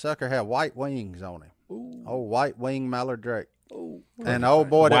 the sucker had white wings on him. Oh, white wing mallard drake. And the old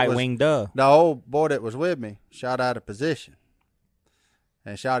boy that White was winged dove. the old boy that was with me shot out of position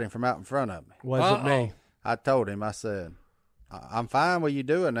and shot him from out in front of me. Was it me? I told him, I said, I'm fine with you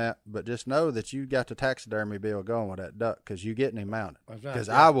doing that, but just know that you got the taxidermy bill going with that duck because you getting him mounted. That's right, Because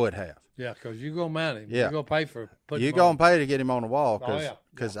yeah. I would have. Yeah, because you go mount him. Yeah. You go pay for putting You him going on. to pay to get him on the wall Oh, yeah.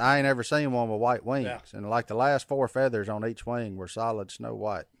 because I ain't ever seen one with white wings. Yeah. And like the last 4 feathers on each wing were solid snow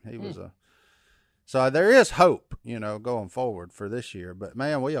white. He was a So there is hope, going forward for this year. But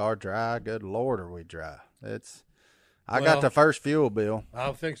man, we are dry. Good Lord, are we dry? I got the first fuel bill.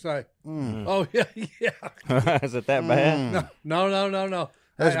 I'll fix that. Oh yeah. Is it that bad? No.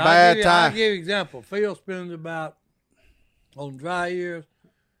 That's I'll bad give time. I'll give you an example. Phil spends about on dry years,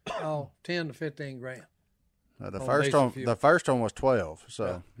 10 to 15 grand. The On first diesel one, fuel. the first one was 12.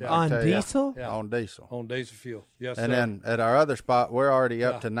 So Yeah. I can On tell ya, diesel? Yeah. on diesel, On diesel fuel. Yes, and sir. then at our other spot, we're already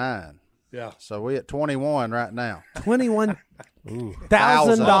up Yeah. to 9. Yeah. So we at 21 right now. $21,000?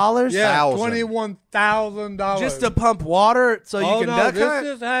 Yeah, Thousand. $21,000 Just to pump water so you can duck this hunt?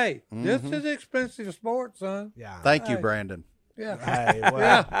 is this is expensive sport, son. Yeah. Thank you, Hey. Brandon. Yeah, Hey,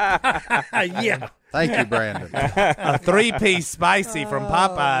 well, yeah. Thank you, Brandon. a 3-piece spicy from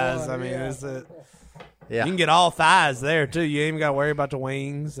Popeyes. boy, I mean, yeah. you Yeah. can get all thighs there too. You ain't even got to worry about the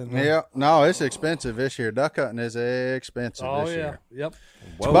wings. And Yeah, no, it's expensive this year. Duck hunting is expensive Oh this yeah, year. yep.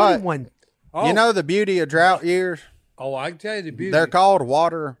 But 21. Oh, you know the beauty of drought years? oh, I can tell you the beauty. They're called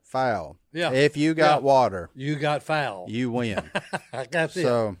water foul. Yeah. If you got Yeah. water, You got foul. you win. That's it.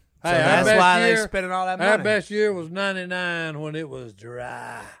 So Hey, So our that's best why they year- spending all that Our money. best year was '99 when it was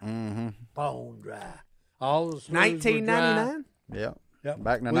dry, bone dry. All the sloughs were dry. 1999? yeah. Yep.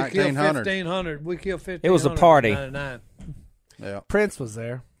 Back in the we killed 1900s. 1,500. We killed 1,500. It was a party. 99. Yeah. Prince was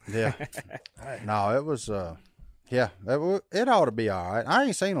there. Yeah. No, it was it ought to be all right. I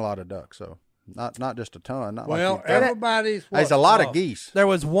ain't seen a lot of ducks, so not just a ton. Not Well, like you think. everybody's. There's what? a lot Oh, of geese. There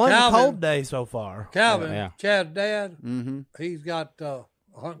was one Calvin. cold day so far. Calvin, Yeah. Chad's dad, Mm-hmm. he's got a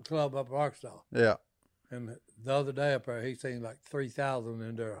hunting club up in Arkansas. Yeah. And the other day up there, he seen like 3,000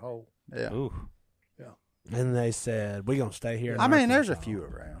 in their hole. Yeah. Ooh. And they said, we're going to stay here. in I mean, there's a Arkansas." few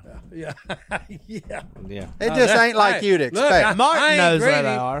around. Yeah. yeah. Yeah. It No, just that's- ain't like hey, you'd look, expect. Martin I ain't knows where greedy.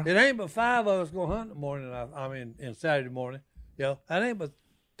 they are. It ain't but 5 of us go hunt in the morning. I mean, in Saturday morning. That ain't but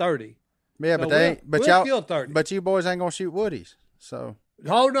 30. Yeah, but No, they ain't. But we'll y'all. kill 30. But you boys ain't gonna shoot woodies. So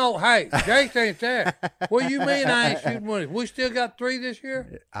Oh, no. Hey, Jake ain't there. What do you mean I ain't shooting woodies? We still got 3 this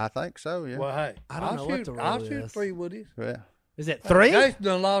year? I think so. Yeah. Well, hey, I don't I'll know what shoot, the rule I'll shoot is. 3 woodies. Yeah. Is it 3? Jason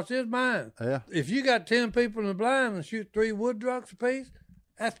done lost his mind. Yeah. If you got 10 people in the blind and shoot 3 wood ducks apiece,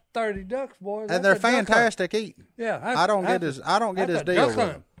 that's 30 ducks, boys. And That's they're a duck hunt. fantastic eating. Yeah, I don't get his that's a deal duck with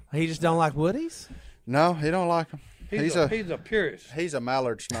hunt. him. He just don't like woodies? No, he don't like them. He's a purist. He's a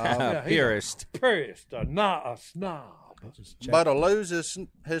mallard snob. Yeah, he's Purist. a purist, not a snob. But he'll lose his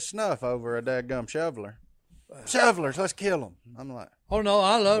snuff over a dadgum shoveler. Shovelers, let's kill them. I'm like, Oh no,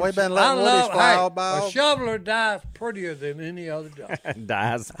 I love. We've been I letting woodies love. fly Hey, all by a all- shoveler dies prettier than any other duck.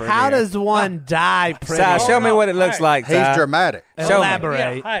 Dies pretty. How does one die pretty? Si, show me no, what it looks hey, like. he's Si. dramatic. Show me.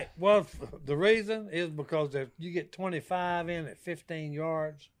 Elaborate. Yeah, hey, well, the reason is because if you get 25 in at 15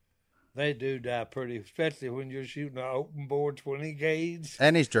 yards, they do die pretty, especially when you're shooting an open bore 20 gauge.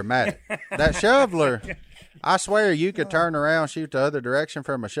 And he's dramatic. That shoveler, I swear you could turn around, shoot the other direction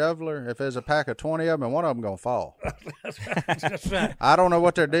from a shoveler. If there's a pack of 20 of them, and one of them going to fall. That's right. I don't know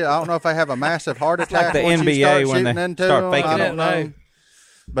what they're doing. I don't know if they have a massive heart attack the once you NBA start when shooting they into start them. faking I it. don't know. Hey.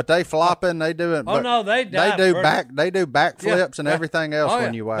 But they flopping, they do it. Oh but no, they die. They do pretty. They do backflips and everything else Oh,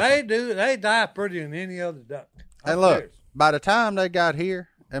 when yeah. you whack They them. do. They die prettier than any other duck. I'm And look, serious. by the time they got here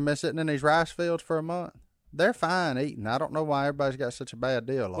and been sitting in these rice fields for a month, they're fine eating. I don't know why everybody's got such a bad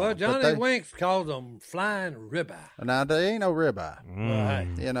deal on Well, them. Johnny But they, Winks calls them flying ribeye. now they ain't no ribeye. Well, hey,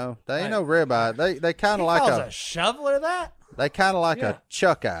 You know, they ain't no ribeye. They kind of like Calls a shoveler that? they kind of like Yeah. a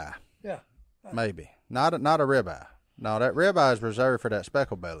chuck eye, yeah. maybe not a ribeye. No, that ribeye is reserved for that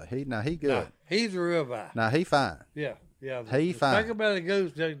speckle belly. He good. No, he's a ribeye. Now he fine. Yeah, yeah. He fine. Speckled-belly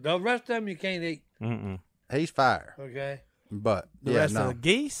goose. The rest of them you can't eat. Mm-mm. He's fire. Okay. But The yeah, rest no, of the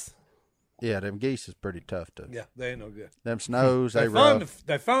geese? yeah, them geese is pretty tough to. Yeah, they ain't no good. Them snows They they fun rough. to,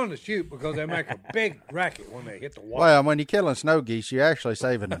 they fun to shoot because they make a big racket when they hit the water. Well, when you're killing snow geese, you're actually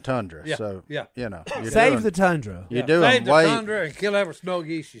saving the tundra. Yeah, So yeah. you know, you're Save doing, the tundra. You're Yeah, doing save the way. tundra and kill every snow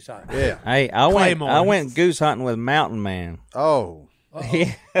geese you sight. Yeah. Hey, I Claymores. went goose hunting with Mountain Man. Oh,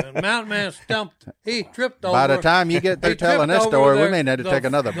 And Mountain Man stumped. He tripped over. by the time you get through he telling tripped this over story, we the- may need to the- take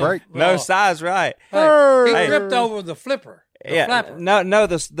another the- break. No, Oh, size right. hey, he Hey. tripped over the flipper. The Yeah, flapper. no,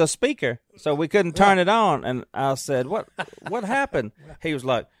 the speaker. So we couldn't turn it on, and I said, "What happened?" He was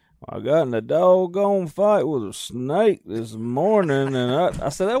like, "I got in a doggone fight with a snake this morning," and I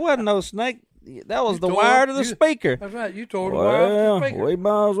said, "That wasn't no snake. That was the tore wire up- to the you- speaker." That's right. You tore the wire off Well, the speaker. we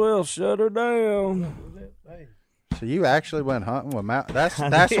might as well shut her down. Hey, So you actually went hunting with mountain.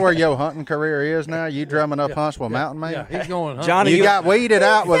 That's where your hunting career is now. You drumming up hunts with mountain man. Yeah, he's going hunting. Johnny, You got weeded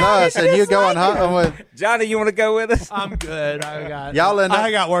out with us, and you going hunting with. Johnny, you want to go with us? I'm good. I got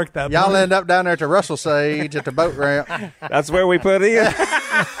I got work that. Y'all morning. end up down there at the Russell Sage at the boat ramp. That's where we put in.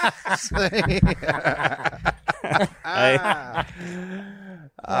 Hey.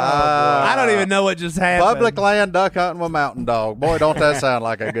 I don't even know what just happened. Public land duck hunting with mountain dog. Boy, don't that sound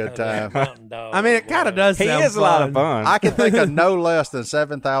like a good time. Mountain dog. I mean, it kind of does. He sound is a lot of fun. I can think of no less than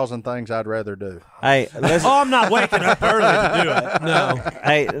 7,000 things I'd rather do. Hey, listen. Oh, I'm not waking up early to do it. No.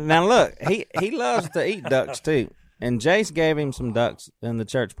 Hey, now look, he loves to eat ducks too. And Jace gave him some ducks in the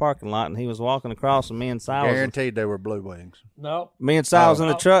church parking lot, and he was walking across, and me and Sal was, Guaranteed they were blue wings. no. me and Sal was in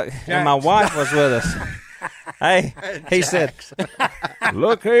the truck, and my wife was with us. Hey, he said,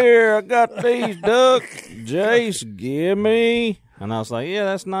 "Look here, I got these ducks. Jace, give me." And I was like, "Yeah,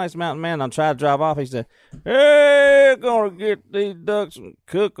 that's nice, Mountain Man." I tried to drive off. He said, "Hey, gonna get these ducks and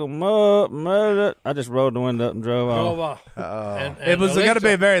cook them up." I just rolled the window up and drove Drove off. off. And It was going to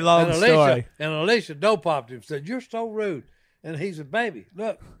be a very long and Alicia, story. And Alicia dope-popped him, said, "You're so rude." And he said, "Baby,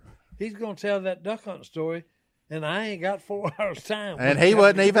 look, he's going to tell that duck hunting story, and I ain't got 4 hours time." And he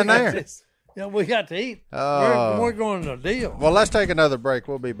wasn't even there. Yeah, we got to eat. Oh. We're going to a deal. Well, let's take another break.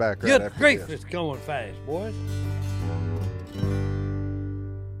 We'll be back right Good after grief, this. it's going fast, boys.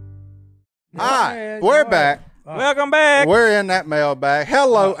 All right, we're back. Welcome back. We're in that mailbag.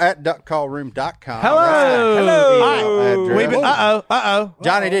 Hello at duckcallroom.com. Hello. Hello. Address. Uh-oh.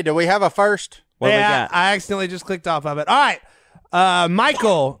 Johnny D, do we have a first? What we Yeah, got? I accidentally just clicked off of it. All right.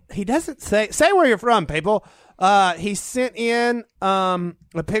 Michael, he doesn't say where you're from, people. He sent in a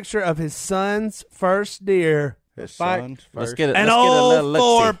picture of his son's first deer. His Bye. son's Let's first. get it. An Let's get a little old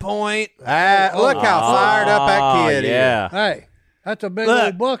look-see. 4-point. Look how fired up that kid yeah. is. Hey, that's a big Look.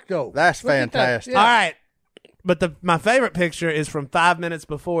 old buck, though. That's Look at that. fantastic. Yeah. All right. But my favorite picture is from 5 minutes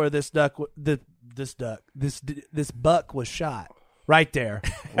before this buck was shot. Right there.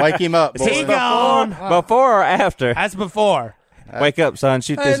 Wake him up, boy. He gone. Before or after? That's before. Wake up, son.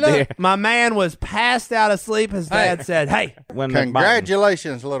 Shoot Hey, this look. deer. My man was passed out asleep. His dad said, "Hey, When they're biting.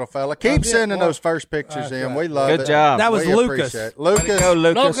 Congratulations, little fella. Keep Yeah, sending boy. those first pictures That's in. right. We love it. Good job. that was We Lucas." appreciate it. Lucas, Go,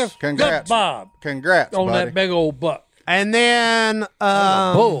 Lucas. Lucas, Congrats. good Bob congrats, on buddy. that big old buck. And then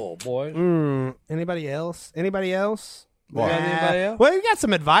Bull, boys. anybody else? Anybody else? What? Got anybody else? Well, we got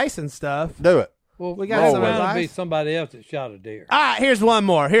some advice and stuff. Do it. Well, we got it's some bound to be advice. somebody else that shot a deer. All right, here's one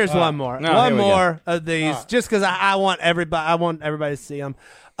more. One more. No, one here we more of these, just because I want everybody. I want everybody to see them.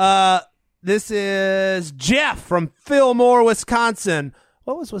 This is Jeff from Fillmore, Wisconsin.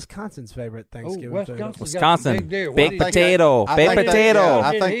 What was Wisconsin's favorite Thanksgiving food? Wisconsin. Big deer. Big What potato. I Baked think they- potato. yeah,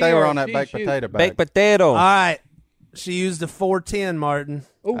 I think they were on that She baked shoot. potato bag. Baked potato. All right, she used a 410, Martin.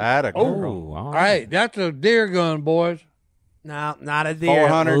 Atta girl. Ooh, all right. Hey, that's a deer gun, boys. No, not a deer.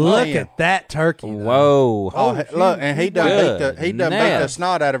 410. Look at that turkey. though. Whoa. Oh, look, and he done Good. beat the Nice.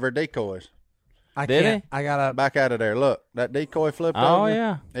 snot out of her decoys. I Did can't. he? I gotta. Back out of there. Look, that decoy flipped Oh, over.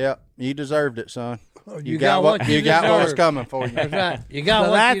 yeah. Yep, you deserved it, son. You got what you got what was deserved. coming for you. That's right. You got So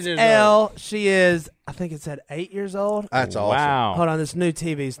what that's you deserve. Elle. She is. I think it said 8 years old. That's awesome. Wow. Hold on, this new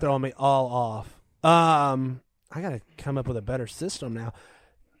TV's throwing me all off. I gotta come up with a better system now.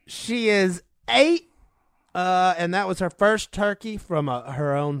 She is 8, and that was her first turkey from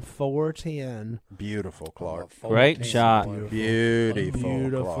her own 410. Beautiful, Clark. Great shot. Beautiful,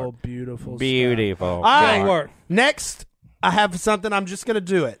 Beautiful, Clark. beautiful. Beautiful. All right. Good work. Next, I have something. I'm just gonna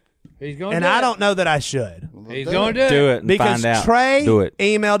do it, He's going and to do I it. don't know that I should He's going to Do it and because find out. Trey Do it.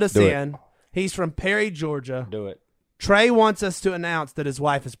 emailed us Do it. in. He's from Perry, Georgia. Do it. Trey wants us to announce that his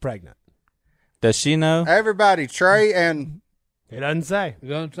wife is pregnant. Does she know? Everybody, Trey and He doesn't say. He's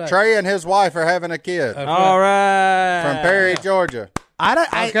going to say. Trey and his wife are having a kid That's All right. from Perry, Georgia. I don't.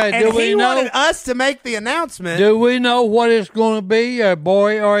 Okay, and do he we know? wanted us to make the announcement. Do we know what it's going to be, a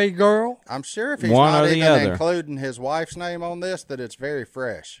boy or a girl? I'm sure if he's One not or the even other. including his wife's name on this, that it's very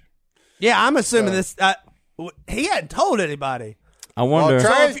fresh. Yeah, I'm assuming this. He hadn't told anybody. I wonder. Well,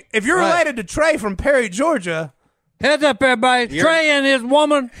 So Trey- if you're Right. related to Trey from Perry, Georgia, Heads up, everybody. Trey and his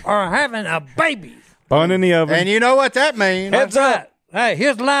woman are having a baby. Bun in the oven. And you know what that means. Heads up. Hey,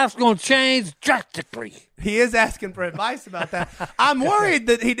 his life's going to change drastically. he is asking for advice about that. I'm worried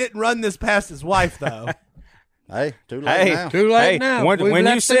that he didn't run this past his wife, though. Hey, too late Hey, now. Too late hey, now. When, We've when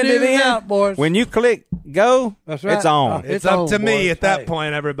let you the send it news in, out, boys. when you click go, That's right. it's on. It's up on, to me boys. at that Hey.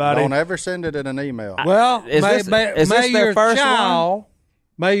 point, everybody. Don't ever send it in an email. Well, Is may, this- may, is may this their your first child,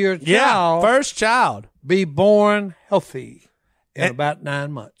 may your Yeah, child first child. be born healthy in And- about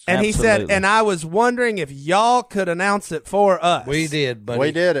 9 months. And he said, Absolutely. and I was wondering if y'all could announce it for us. We did, buddy.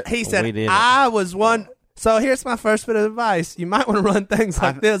 we did it. He said, We did it. I was one. So here's my first bit of advice. You might want to run things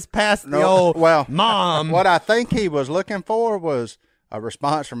like this past the old mom. What I think he was looking for was a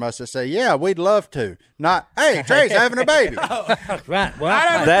response from us to say, "Yeah, we'd love to." Not, "Hey, Trey's having a baby." That's right.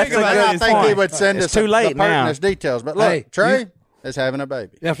 Well, That's a But I good think he point. would send It's us too the late now. pertinent details. But look, Hey, Trey is having a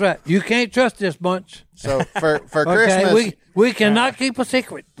baby. that's right. You can't trust this bunch. So for Okay, Christmas, we cannot keep a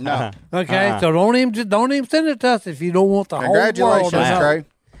secret. no. Okay, so don't even send it to us if you don't want the whole world Congratulations, to know. Trey.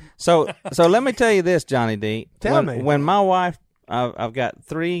 So let me tell you this, Johnny D. Tell me. When my wife, I've got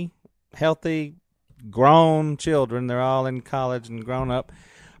 3 healthy, grown children. They're all in college and grown up.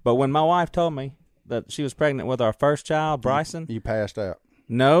 But when my wife told me that she was pregnant with our first child, Bryson, You passed out.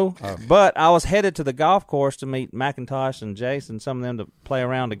 no. But I was headed to the golf course to meet McIntosh and Jason, some of them to play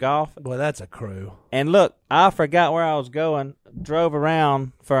around the golf. Boy, that's a crew. And look, I forgot where I was going. Drove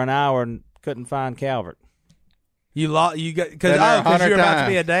around for an hour and couldn't find Calvert. You got because Been there 100 you're about to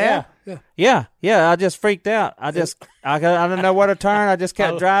be a times. dad. Yeah. I just freaked out. I didn't know where to turn. I just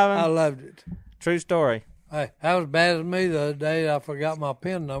kept I driving. loved it. True story. Hey, that was bad as me the other day. I forgot my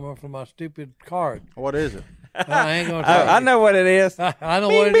PIN number for my stupid card. What is it? I ain't gonna tell I you. know what it is. I know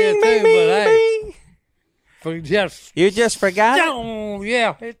what it is too, but hey, for just You just forgot it?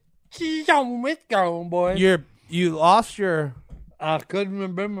 yeah, it's gone, boy. You lost your. I couldn't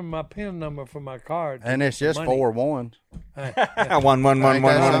remember my PIN number for my card. And it's just Money. 4 ones. Hey, One.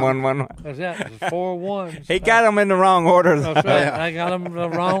 that's that. It's 4 1s. He got them in the wrong order. That's right. I got them in the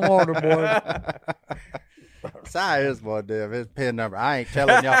wrong order, boy. Si is one damn his pin number. I ain't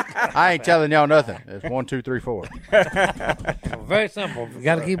telling y'all nothing. It's 1, 2, 3, 4. Very simple. You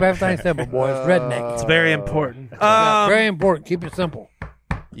got to keep everything simple, boy. It's redneck. It's very important. Very important. Keep it simple.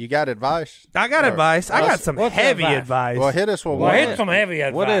 You got advice? I got advice. I got some what's heavy advice? advice. Well, hit us with Well, one. hit some heavy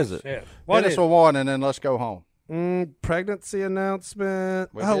advice. What is it? Yeah. What Hit is us with one, and then let's go home. Pregnancy announcement.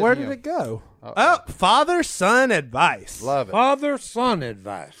 We Oh, did where him. did it go? Oh, father-son advice. Love it. father-son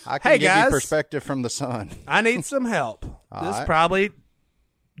advice? I can Hey, give guys. you perspective from the sun. I need some help. This right. probably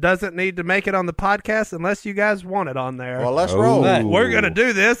doesn't need to make it on the podcast unless you guys want it on there. Well, let's roll. Hey. We're going to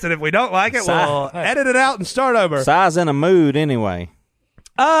do this, and if we don't like it, Si- we'll edit it out and start over. Si's in a mood anyway.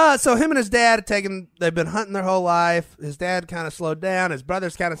 So him and his dad they've been hunting their whole life. His dad kind of slowed down. His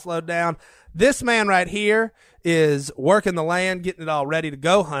brother's kind of slowed down. This man right here is working the land, getting it all ready to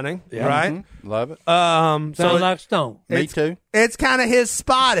go hunting, right? Mhm. Love it. Sounds like Stone. Me too. It's kind of his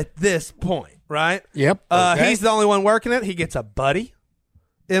spot at this point, right? Yep. Okay. He's the only one working it. He gets a buddy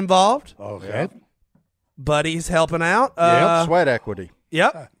involved. Okay. Buddy's helping out. Sweat equity.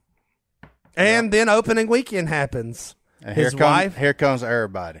 Yep. And then opening weekend happens. And His wife? Here comes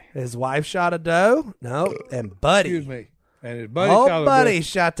everybody. His wife shot a doe. No, and Buddy. Excuse me. And his buddy Oh, shot a Buddy bull.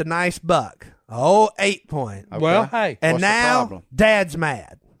 shot the nice buck. Oh, 8 point. Okay. Well, hey. And What's the now problem? Dad's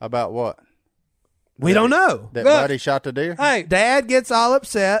mad. About what? We don't know. That Look. buddy shot the deer? Hey. Dad gets all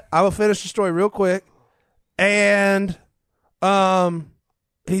upset. I will finish the story real quick. And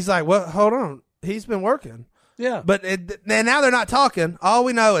he's like, "What? Hold on. He's been working." Yeah. But and now they're not talking. All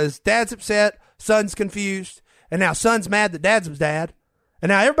we know is Dad's upset, son's confused, and now son's mad that Dad's dad. And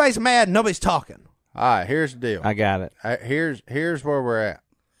now everybody's mad and nobody's talking. All right, here's the deal. I got it. Here's where we're at.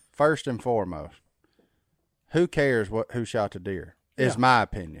 First and foremost, who cares who shot the deer? Is my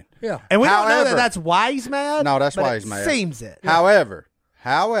opinion. Yeah. And we don't know that However- that's why he's mad. No, that's but why it he's mad. Seems it. However,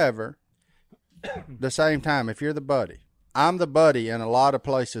 the same time, if you're the buddy, I'm the buddy in a lot of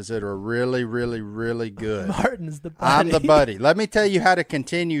places that are really, really, really good. Martin's the buddy. I'm the buddy. Let me tell you how to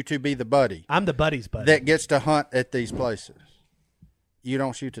continue to be the buddy I'm the buddy's buddy. that gets to hunt at these places. You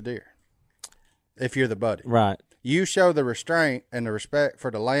don't shoot the deer if you're the buddy. Right. You show the restraint and the respect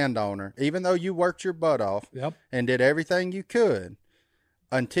for the landowner, even though you worked your butt off Yep. and did everything you could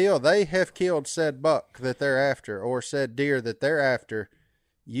until they have killed said buck that they're after or said deer that they're after.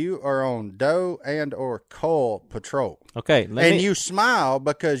 You are on doe and or cull patrol. Okay. You smile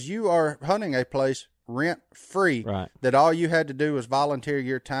because you are hunting a place rent free Right. that all you had to do was volunteer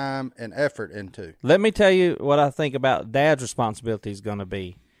your time and effort into. Let me tell you what I think about Dad's responsibility is going to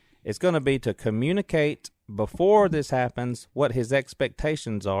be. It's going to be to communicate before this happens what his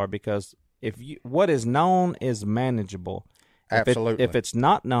expectations are, because what is known is manageable. Absolutely. If it's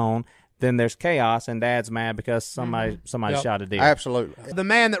not known, then there's chaos and Dad's mad because somebody Yep. shot a deer. Absolutely. The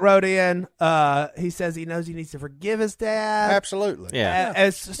man that wrote in, he says he knows he needs to forgive his dad. Absolutely. Yeah.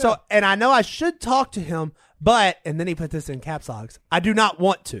 And I know I should talk to him, but, and then he put this in caps locks, I do not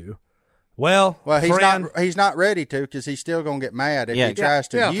want to. Well, friend, he's not ready to because he's still gonna get mad if Yeah. he tries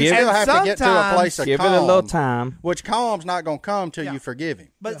to. Yeah. You still And have to get to a place of Give calm, it a little time. which calm's not gonna come till you forgive him.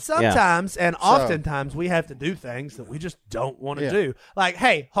 but sometimes and oftentimes we have to do things that we just don't want to Yeah. do. Like,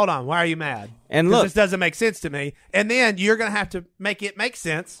 hey, hold on, why are you mad? And 'Cause look- this doesn't make sense to me. And then you're going to have to make it make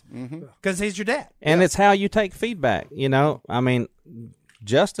sense because he's your dad. And it's how you take feedback. You know, I mean,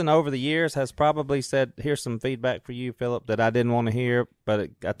 Justin over the years has probably said, "Here's some feedback for you, Philip, that I didn't want to hear,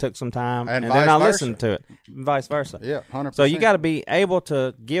 but I took some time, And then I vice versa. listened to it, and vice versa." Yeah, 100%. So you got to be able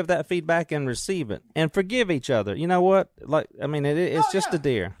to give that feedback and receive it, and forgive each other. You know what? Like, I mean, it's just a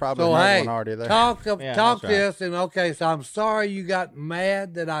deer. probably So another hey, one already there. talk Yeah, talk that's right. this, and okay. So I'm sorry you got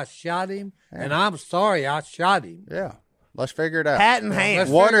mad that I shot him, and I'm sorry I shot him. Yeah, let's figure it out. Hat in hand.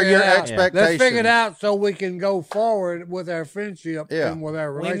 Let's What are figure your it out. expectations? Let's figure it out so we can go forward with our friendship Yeah. and with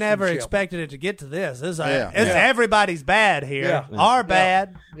our We relationship. never expected it to get to this. It's Yeah. everybody's bad here. Yeah. Our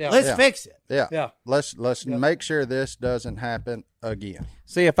bad. Yeah. Let's Yeah. fix it. Yeah, Yeah. Let's make sure this doesn't happen again.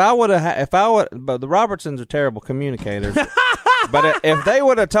 See, but the Robertsons are terrible communicators. But if they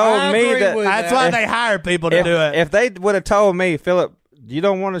would have told I me agree that, with That's why they hire people to do it. if they would have told me, Philip, you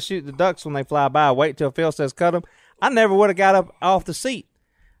don't want to shoot the ducks when they fly by. Wait till Phil says cut them. I never would have got up off the seat.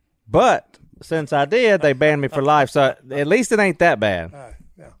 But since I did, they banned me for life. So at least it ain't that bad.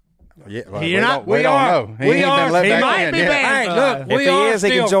 Yeah, well, You're not- we don't know. He ain't been let he back might in be yet. banned. Hey, look, If we he are is, he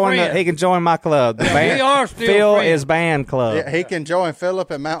can still join. friends. He can join my club. The band, are still Phil friends. is band club. Yeah, he can join Philip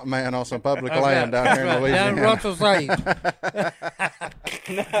and Mountain Man on some public land down here in Down Louisiana. Russell Sage.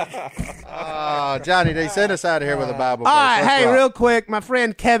 Johnny D, send us out of here with a Bible. All verse. right, Let's hey, rock. real quick, my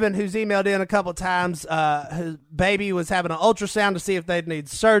friend Kevin, who's emailed in a couple times, his baby was having an ultrasound to see if they'd need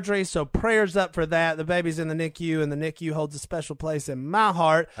surgery, so prayers up for that. The baby's in the NICU, and the NICU holds a special place in my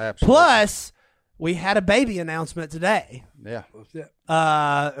heart. Absolutely. Plus, we had a baby announcement today. Yeah.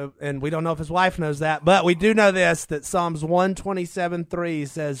 And we don't know if his wife knows that, but we do know this, that Psalms 127:3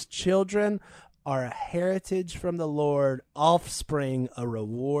 says, children are a heritage from the Lord, offspring a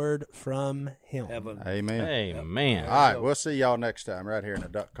reward from him. Amen. Hey, man. All right, we'll see y'all next time right here in the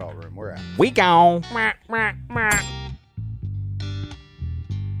Duck Call Room. We're out. We gone.